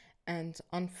 onResponse and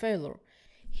onFailure.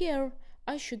 Here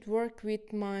I should work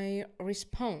with my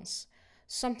response.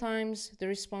 Sometimes the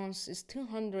response is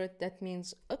 200, that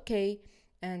means okay,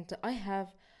 and I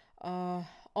have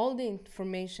all the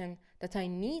information that I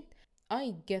need.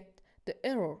 I get the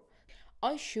error.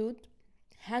 I should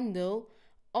handle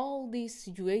all this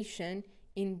situation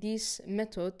in this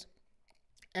method,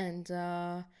 and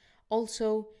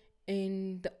also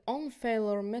in the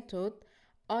onFailure method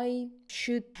I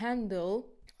should handle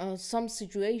some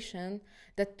situation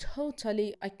that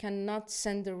totally I cannot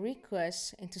send a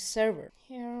request into server.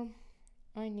 Here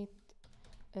I need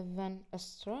when a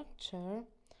structure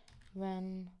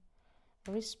when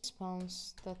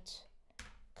response that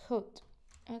code.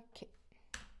 Okay,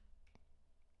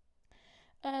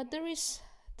 there is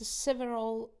the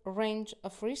several range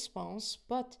of response,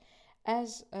 but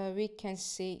as we can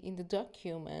see in the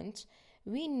document,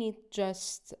 we need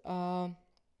just to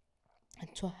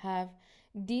have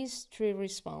these three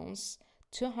response: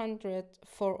 200,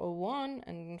 401,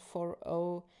 and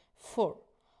 404.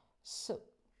 So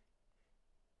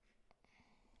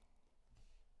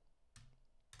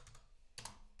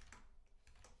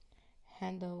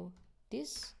handle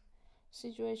this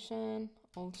situation.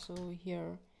 Also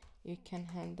here you can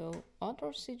handle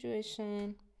other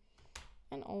situation,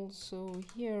 and also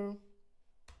here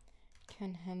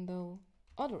can handle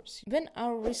others. When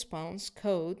our response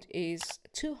code is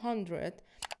 200,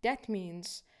 that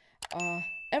means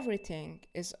everything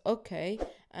is okay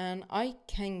and I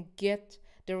can get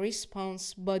the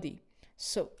response body.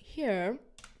 So here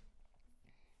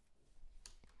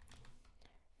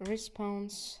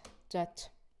response dot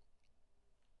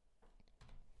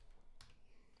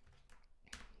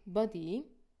body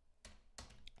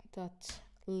dot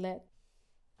let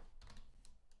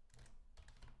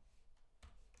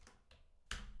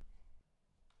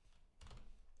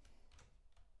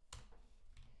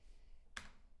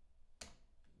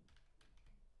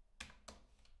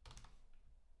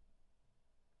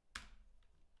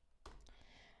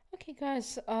okay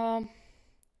guys,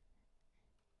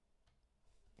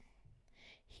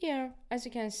 here as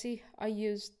you can see I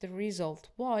used the result.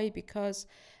 Why? Because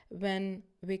when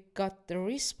we got the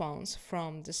response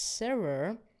from the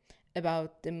server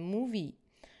about the movie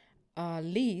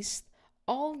list,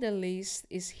 all the list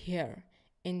is here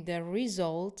in the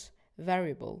result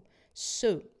variable.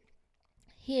 So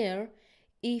here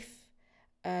if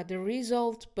the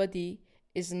result body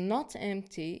is not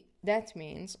empty, that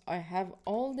means I have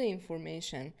all the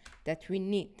information that we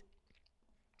need.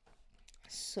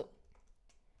 So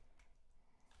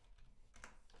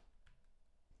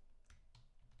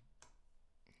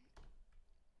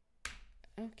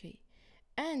okay,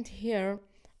 and here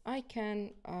I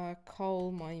can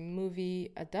call my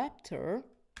movie adapter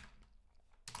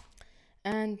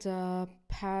and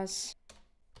pass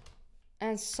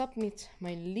and submit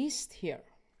my list here.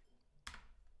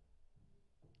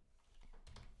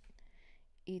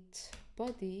 It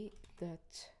body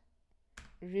that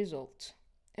result.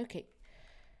 Okay,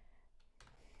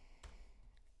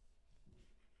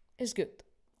 is good.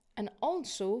 And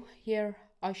also here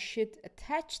I should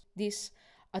attach this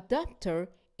adapter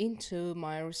into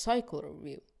my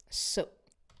RecyclerView. So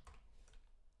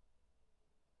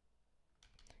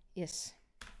yes,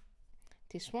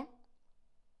 this one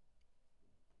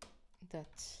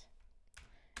that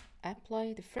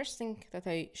apply. The first thing that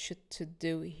I should to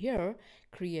do here,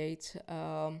 create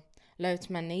layout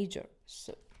manager.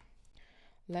 So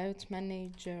layout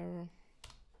manager,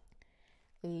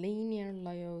 linear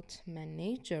layout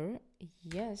manager,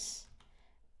 yes,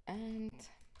 and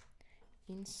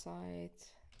inside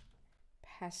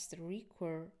pass the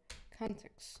require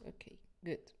context. Okay,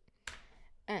 good.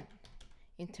 And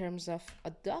in terms of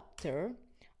adapter,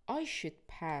 I should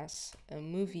pass a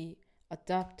movie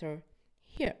adapter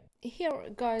here. Here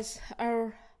guys,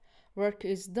 our work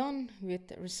is done with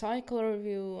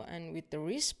RecyclerView and with the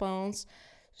response.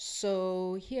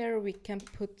 So here we can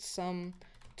put some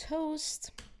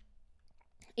toast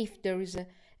if there is a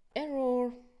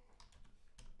error,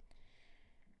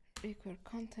 require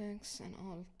context, and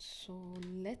also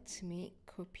let me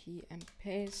copy and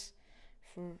paste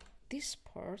for this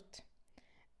part.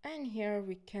 And here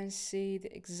we can see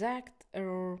the exact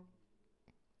error.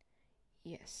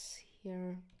 Yes,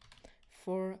 here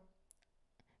for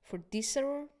this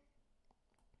error.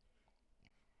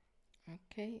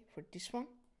 Okay, for this one.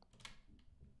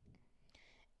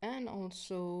 And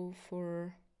also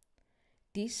for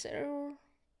this error,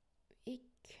 we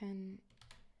can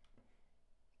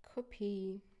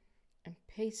copy and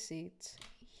paste it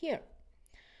here.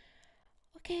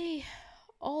 Okay,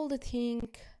 all the thing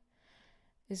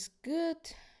is good.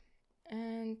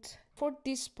 And for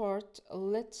this part,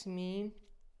 let me,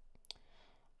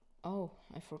 oh,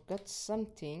 I forgot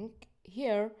something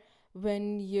here.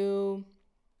 When you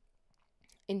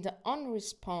in the on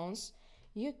response,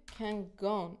 you can go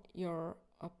on your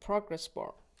progress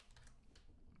bar.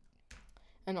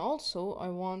 And also I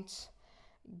want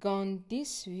gone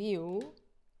this view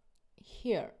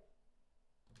here.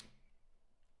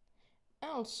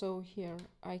 Also here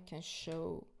I can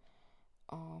show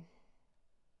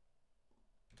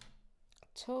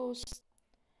toast.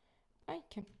 I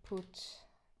can put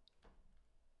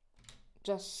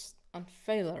just on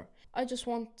failure. I just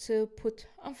want to put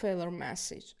on failure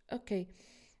message. Okay,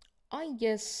 I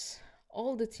guess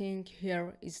all the thing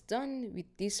here is done with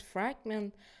this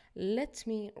fragment. Let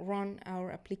me run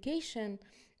our application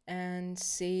and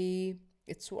see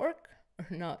it's work or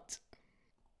not.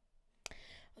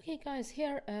 Okay guys,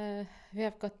 here we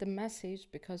have got the message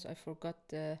because I forgot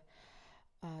the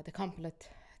complete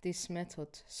this method.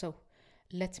 So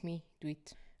let me do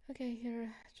it. Okay,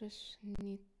 here just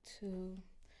need to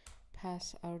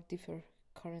pass our differ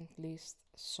current list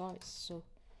size. So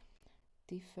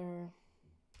differ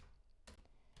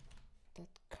dot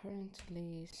current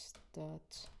list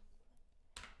dot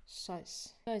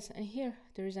size. Guys, and here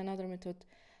there is another method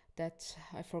that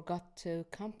I forgot to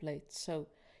complete. So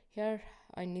here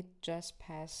I need just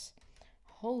pass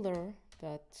holder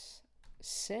dot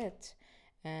set,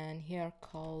 and here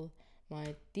call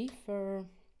my differ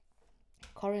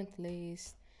current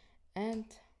list and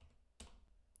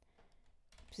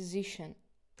position.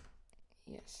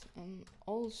 Yes, and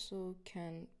also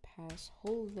can pass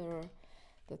holder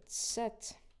that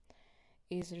set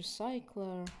is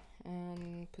recycler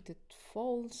and put it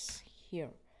false here.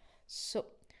 So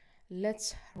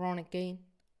let's run again.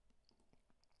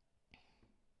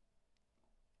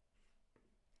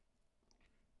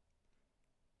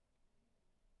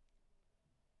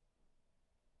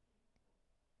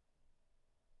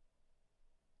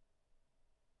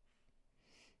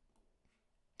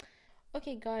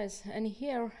 Okay guys, and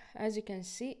here as you can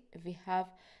see we have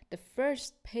the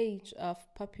first page of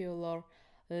popular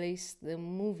list, the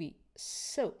movie.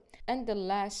 So, and the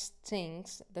last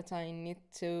things that I need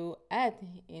to add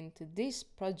into this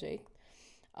project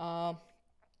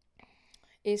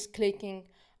is clicking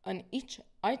on each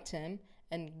item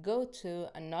and go to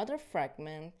another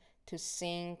fragment to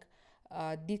sync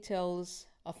details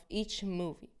of each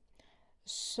movie.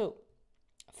 So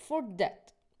for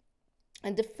that,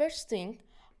 and the first thing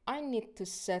I need to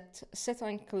set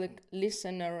and click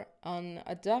listener on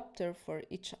adapter for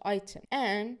each item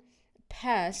and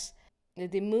pass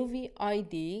the movie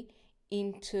ID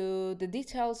into the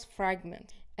details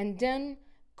fragment, and then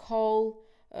call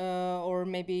or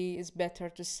maybe it's better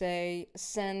to say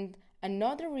send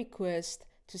another request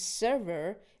to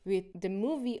server with the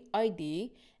movie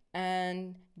ID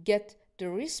and get the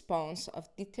response of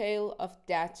detail of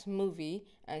that movie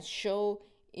and show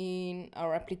in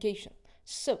our application.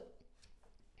 So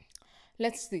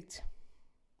let's do it.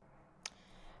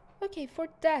 Okay, for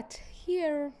that,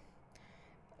 here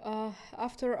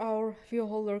after our view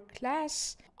holder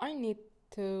class, I need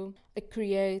to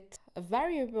create a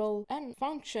variable and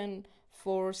function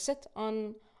for set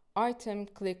on item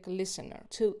click listener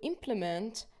to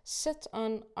implement set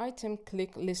on item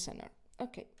click listener.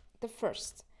 Okay, the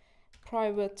first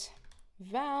private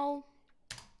val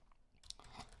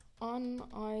on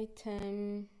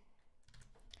item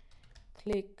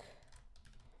click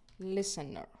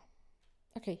listener.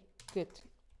 Okay, good.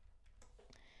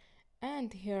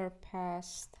 And here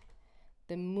passed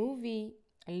the movie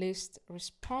list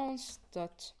response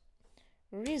dot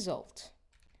result,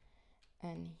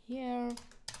 and here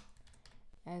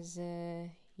as a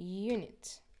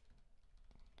unit.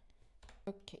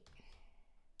 Okay.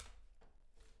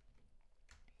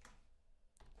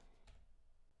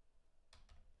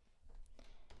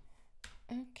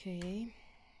 Okay.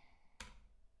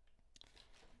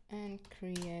 And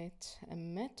create a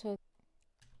method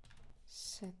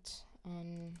set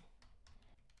on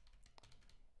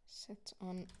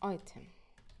item.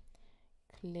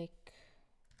 Click.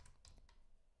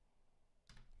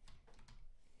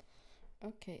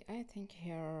 Okay, I think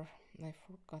here I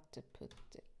forgot to put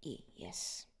the E.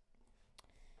 Yes.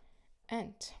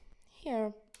 And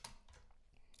here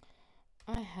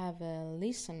I have a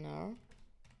listener,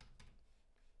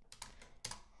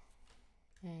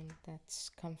 and that's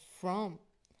come from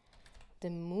the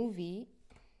movie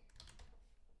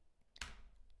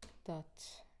dot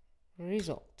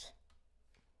result,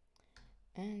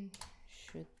 and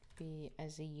should be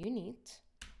as a unit.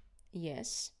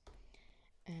 Yes.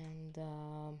 And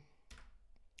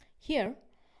here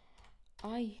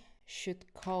I should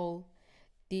call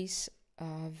this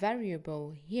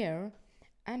variable here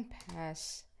and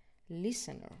pass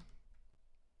listener.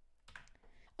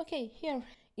 Okay, here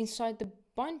inside the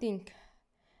binding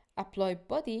apply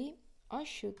body, I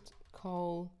should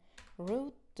call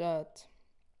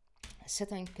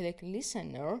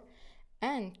root.setOnClickListener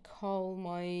and call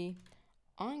my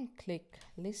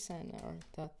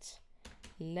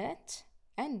onClickListener.let,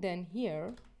 and then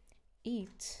here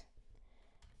it,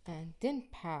 and then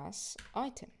pass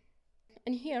item.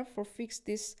 And here for fix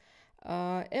this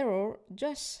error,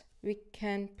 just we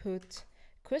can put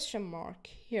question mark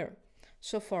here.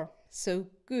 So far so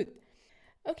good.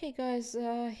 Okay guys,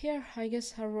 here I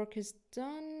guess our work is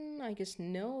done. I guess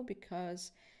no,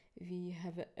 because we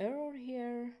have an error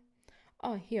here.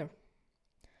 Oh, here.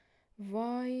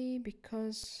 Why?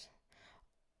 Because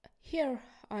here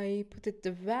I put it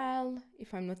the val,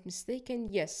 if I'm not mistaken.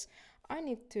 Yes, I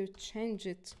need to change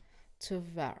it to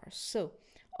var. So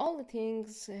all the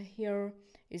things here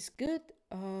is good.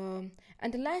 And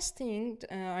the last thing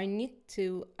I need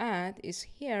to add is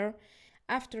here,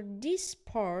 after this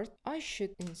part, I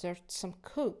should insert some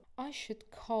code. I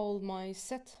should call my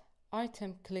set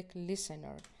item click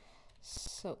listener.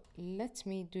 So let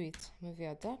me do it. Movie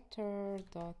adapter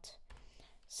dot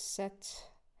set,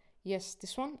 yes,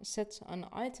 this one, set an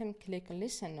item click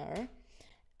listener,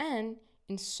 and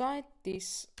inside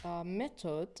this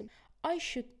method I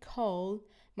should call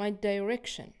my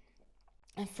direction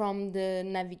from the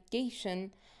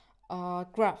navigation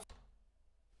graph.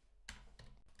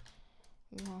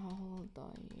 Val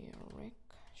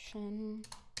direction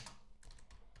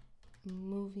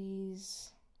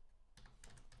movies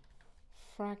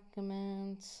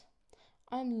fragments.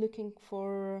 I'm looking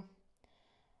for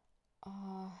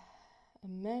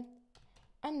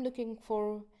I'm looking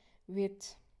for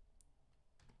with,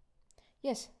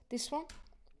 yes, this one,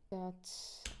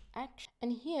 that's action.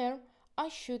 And here I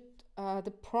should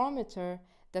the parameter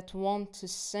that want to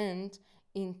send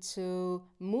into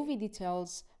movie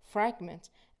details fragment,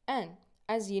 and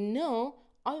as you know,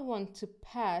 I want to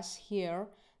pass here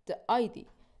the ID.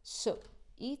 So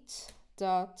it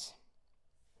dot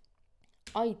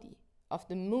ID of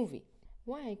the movie.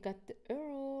 Why I got the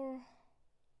error?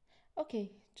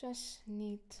 Okay, just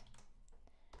need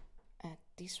add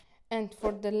this. And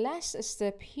for the last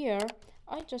step here,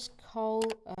 I just call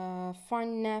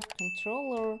find nav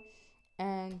controller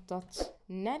and dot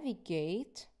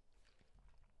navigate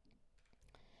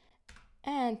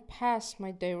and pass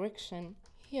my direction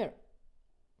here.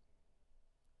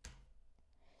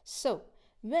 So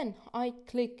when I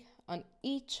click on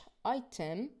each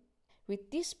item, with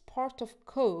this part of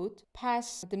code,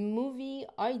 pass the movie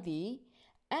ID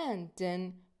and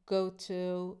then go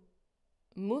to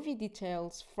movie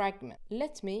details fragment.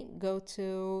 Let me go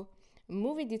to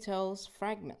movie details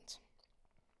fragment.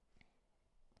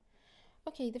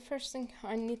 Okay, the first thing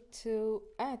I need to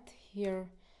add here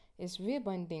is view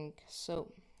binding.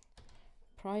 So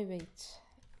private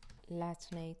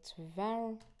latinate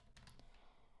var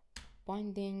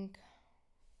binding,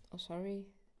 oh sorry,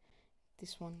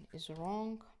 this one is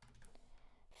wrong,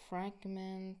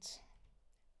 fragment,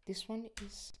 this one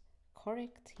is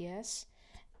correct, yes,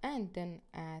 and then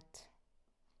add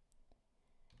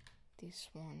this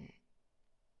one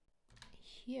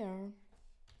here,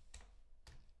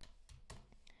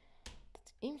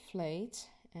 inflate,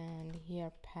 and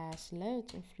here pass load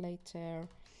inflator,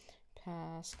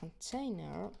 pass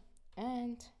container,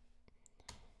 and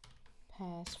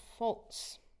pass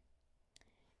false.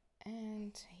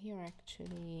 And here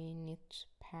actually need to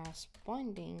pass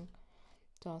binding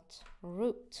dot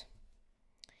root.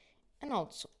 And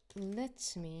also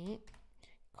let me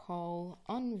call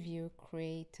onView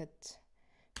created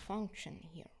function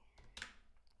here.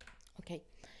 Okay.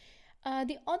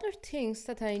 The other things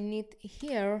that I need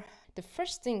here, the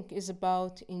first thing is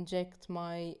about inject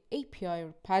my API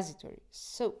repository.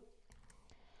 So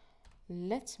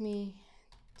let me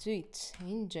do it.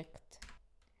 Inject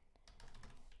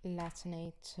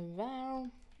latinate var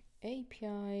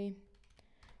API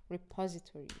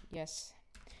repository. Yes.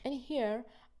 And here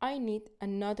I need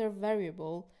another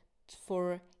variable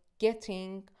for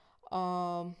getting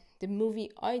the movie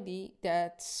ID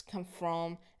that's come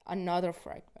from another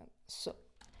fragment. So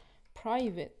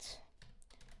private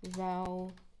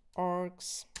val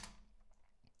args,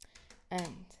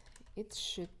 and it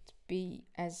should be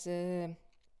as a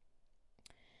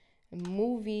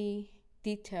movie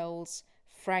details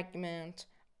fragment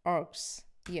args.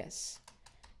 Yes.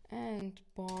 And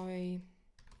by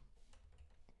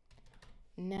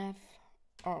nav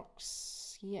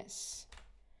args. Yes.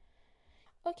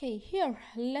 Okay, here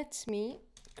let me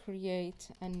create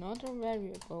another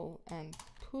variable and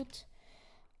put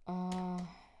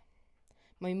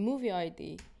my movie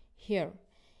ID here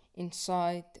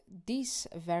inside this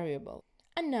variable.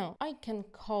 And now I can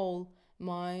call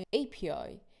my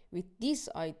API with this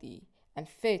ID and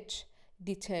fetch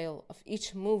detail of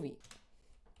each movie.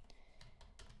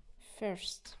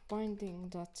 First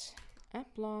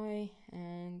binding.apply,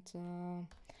 and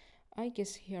I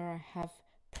guess here I have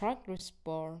progress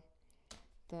bar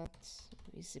dot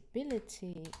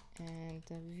visibility and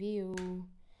view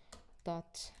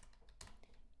dot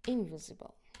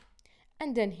invisible,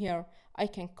 and then here I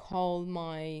can call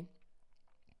my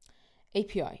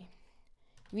API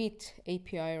with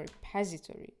API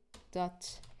repository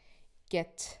dot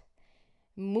get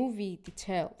movie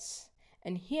details,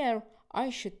 and here I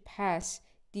should pass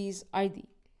these ID.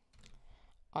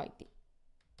 Okay,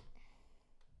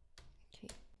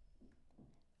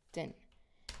 then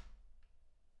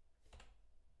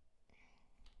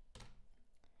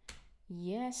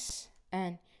yes,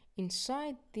 and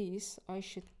inside this I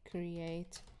should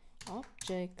create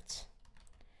object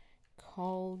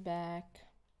callback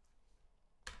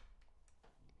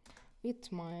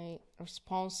with my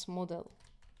response model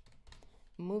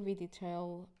movie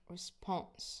detail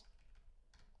response.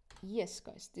 Yes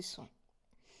guys, this one.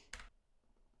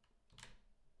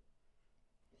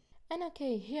 And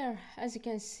okay, here as you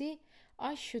can see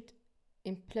I should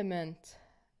implement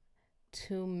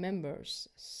two members,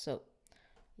 so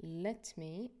let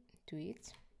me do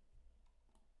it.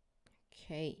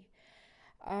 Okay,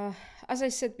 as I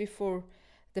said before,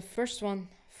 the first one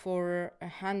for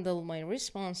handle my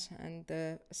response, and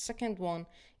the second one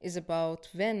is about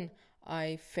when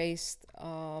I faced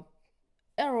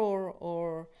error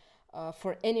or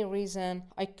for any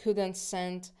reason I couldn't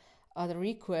send the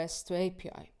request to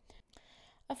API.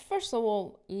 First of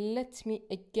all, let me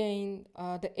again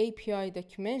the API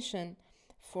documentation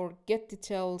for get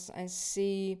details and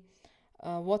see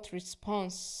what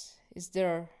response is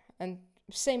there, and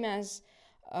same as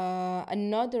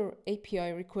another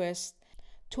API request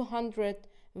 200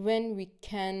 when we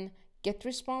can get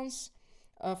response,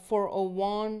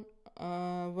 401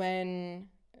 when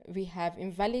we have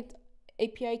invalid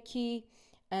API key,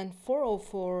 and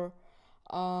 404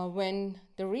 when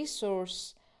the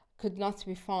resource could not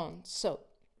be found. So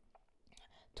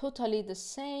totally the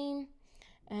same.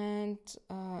 And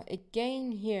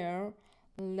again here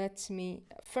let me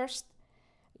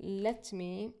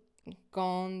go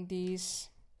on this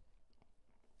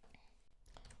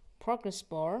progress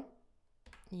bar.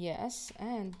 Yes,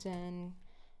 and then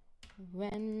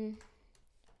when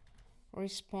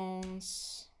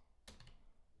response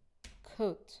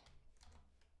code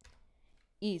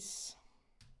is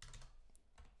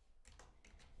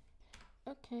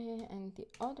okay, and the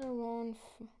other one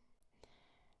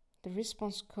the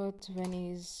response code when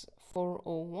is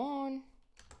 401,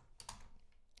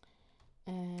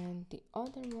 and the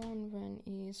other one when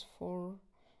is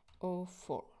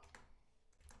 404.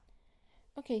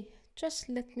 Okay, just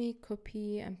let me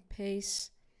copy and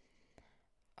paste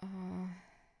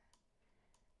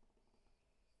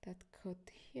that code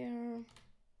here.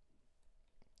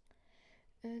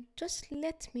 Just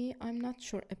let me, I'm not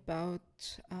sure about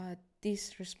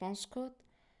this response code,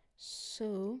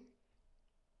 so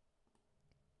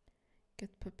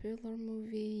get popular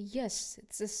movie. Yes,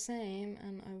 it's the same,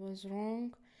 and I was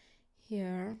wrong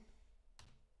here.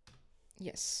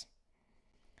 Yes,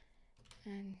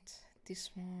 and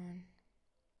this one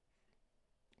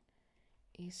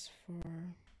is for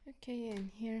okay,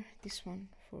 and here this one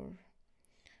for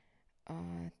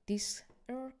this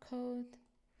error code,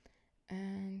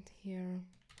 and here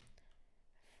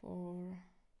for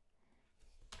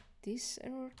this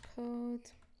error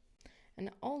code. And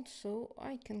also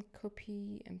I can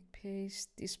copy and paste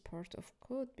this part of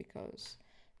code because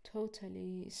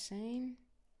totally same.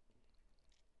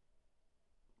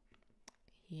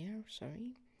 Here,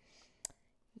 sorry.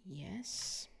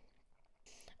 Yes.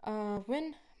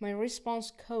 When my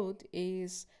response code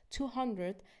is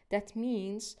 200, that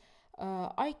means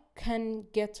I can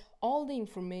get all the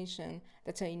information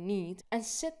that I need and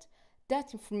set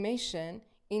that information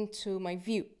into my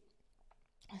view.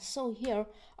 So here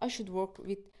I should work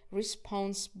with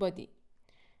response body.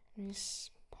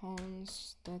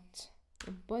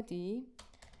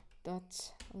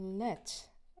 Response.body.let.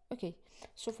 Okay,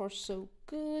 so far so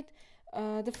good.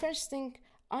 The first thing,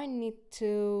 I need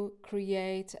to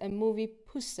create a movie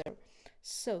poster.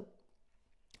 So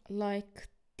like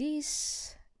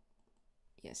this.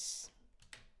 Yes,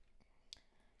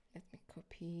 let me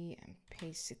copy and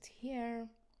paste it here,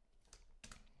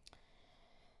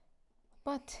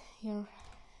 but here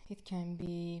it can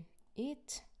be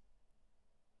it.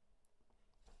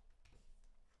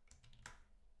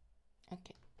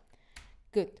 Okay,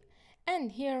 good.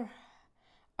 And here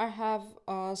I have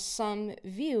some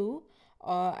view,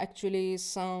 actually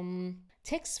some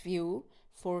text view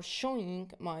for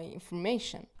showing my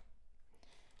information.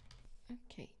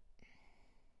 Okay,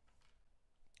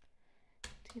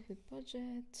 TV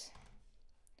budget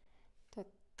dot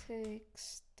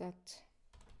text dot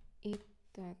it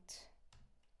dot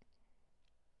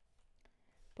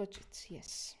budget,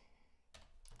 yes,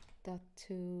 dot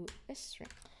to string.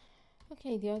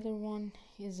 Okay, the other one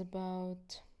is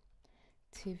about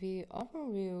TV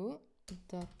overview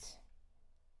dot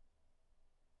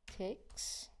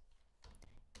text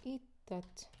it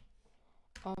dot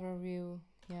overview,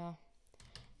 yeah,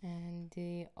 and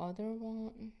the other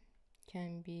one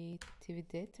can be TV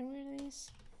data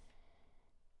release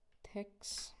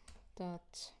text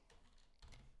dot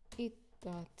it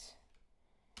dot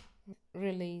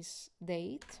release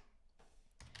date.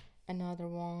 Another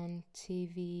one,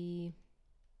 TV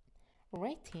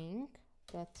rating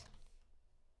dot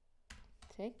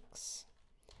text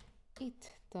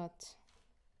it dot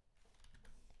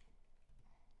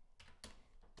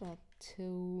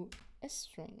to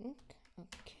string.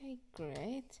 Okay,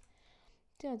 great.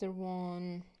 The other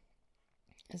one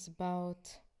is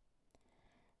about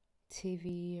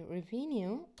TV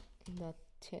revenue dot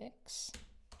text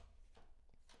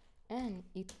and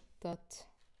it dot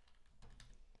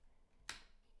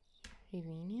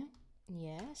revenue,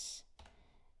 yes,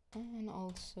 and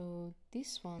also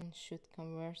this one should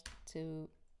convert to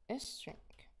a string.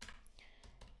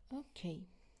 Okay,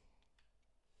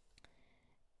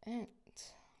 and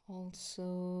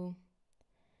also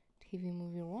TV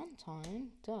movie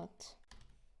runtime dot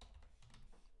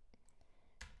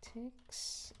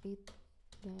text it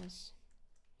does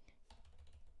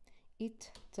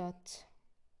it dot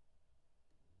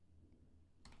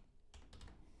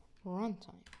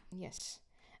runtime, yes.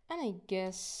 And I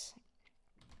guess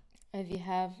we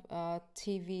have a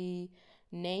TV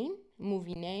name,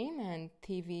 movie name, and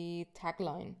TV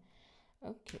tagline.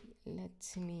 Okay,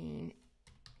 let me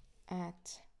add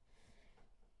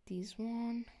this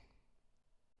one.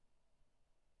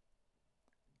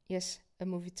 Yes, a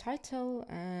movie title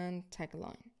and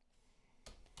tagline.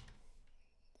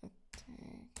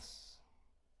 Text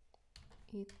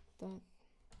it dot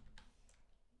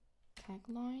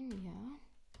tagline, yeah.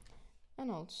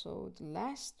 And also the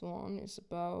last one is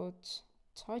about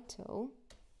title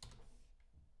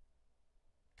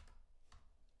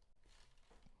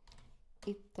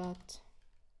it dot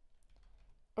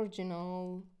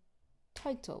original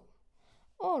title,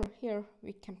 or here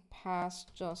we can pass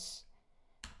just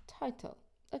title.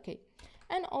 Okay,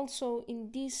 and also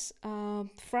in this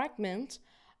fragment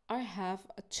I have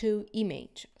two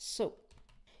images. So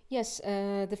yes,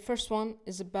 the first one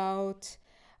is about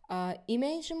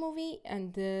image movie,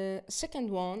 and the second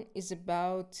one is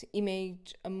about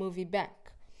image movie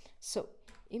back. So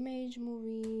image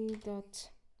movie dot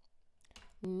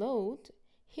load,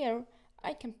 here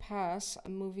I can pass a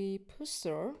movie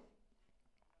poster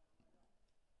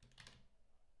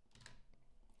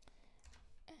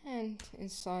and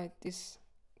inside this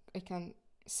I can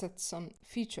set some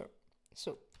feature.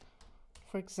 So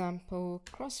for example,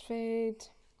 crossfade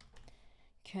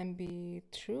can be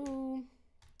true,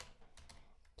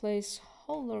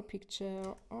 placeholder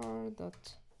picture r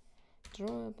dot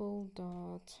drawable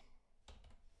dot,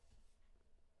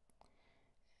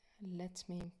 let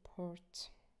me import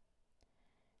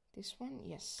this one,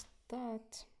 yes,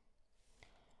 that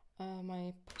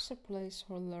my poster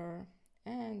placeholder.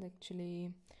 And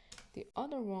actually the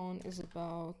other one is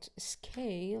about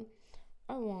scale.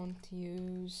 I want to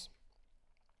use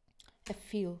a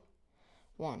fill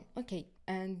one. Okay,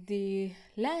 and the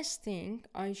last thing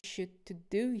I should to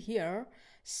do here,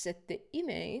 set the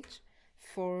image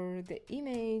for the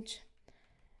image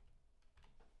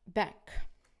back.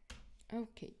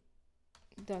 Okay,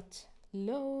 dot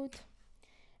load,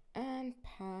 and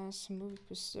pass movie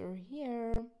poster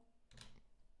here.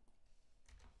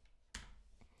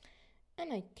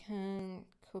 And I can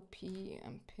copy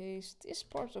and paste this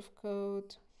part of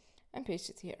code and paste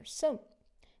it here. So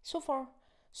far,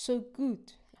 so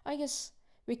good. I guess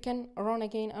we can run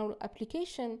again our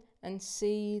application and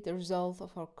see the result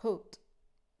of our code.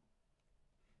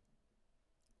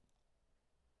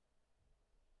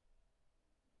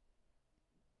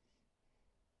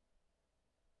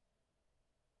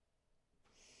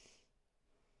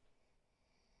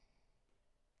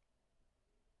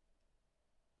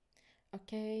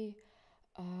 Okay,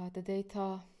 the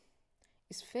data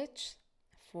is fetched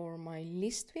for my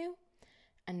list view,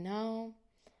 and now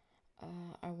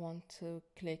I want to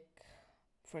click,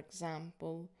 for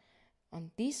example, on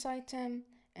this item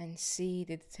and see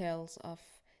the details of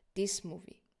this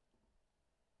movie.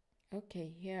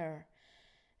 Okay, here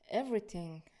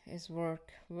everything is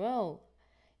work well,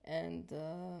 and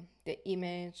the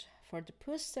image for the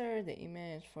poster, the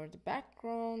image for the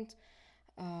background,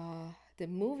 the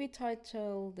movie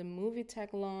title, the movie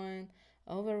tagline,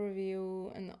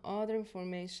 overview, and other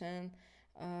information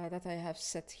that I have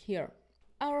set here.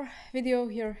 Our video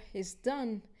here is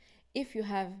done. If you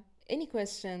have any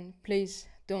question, please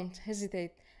don't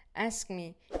hesitate, ask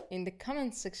me in the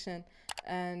comment section.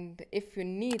 And if you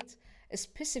need a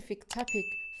specific topic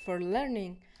for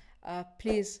learning,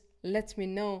 please let me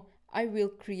know. I will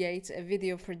create a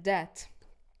video for that.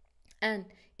 And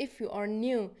if you are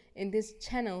new in this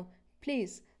channel,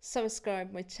 please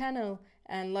subscribe my channel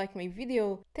and like my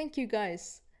video. Thank you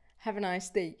guys. Have a nice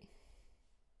day.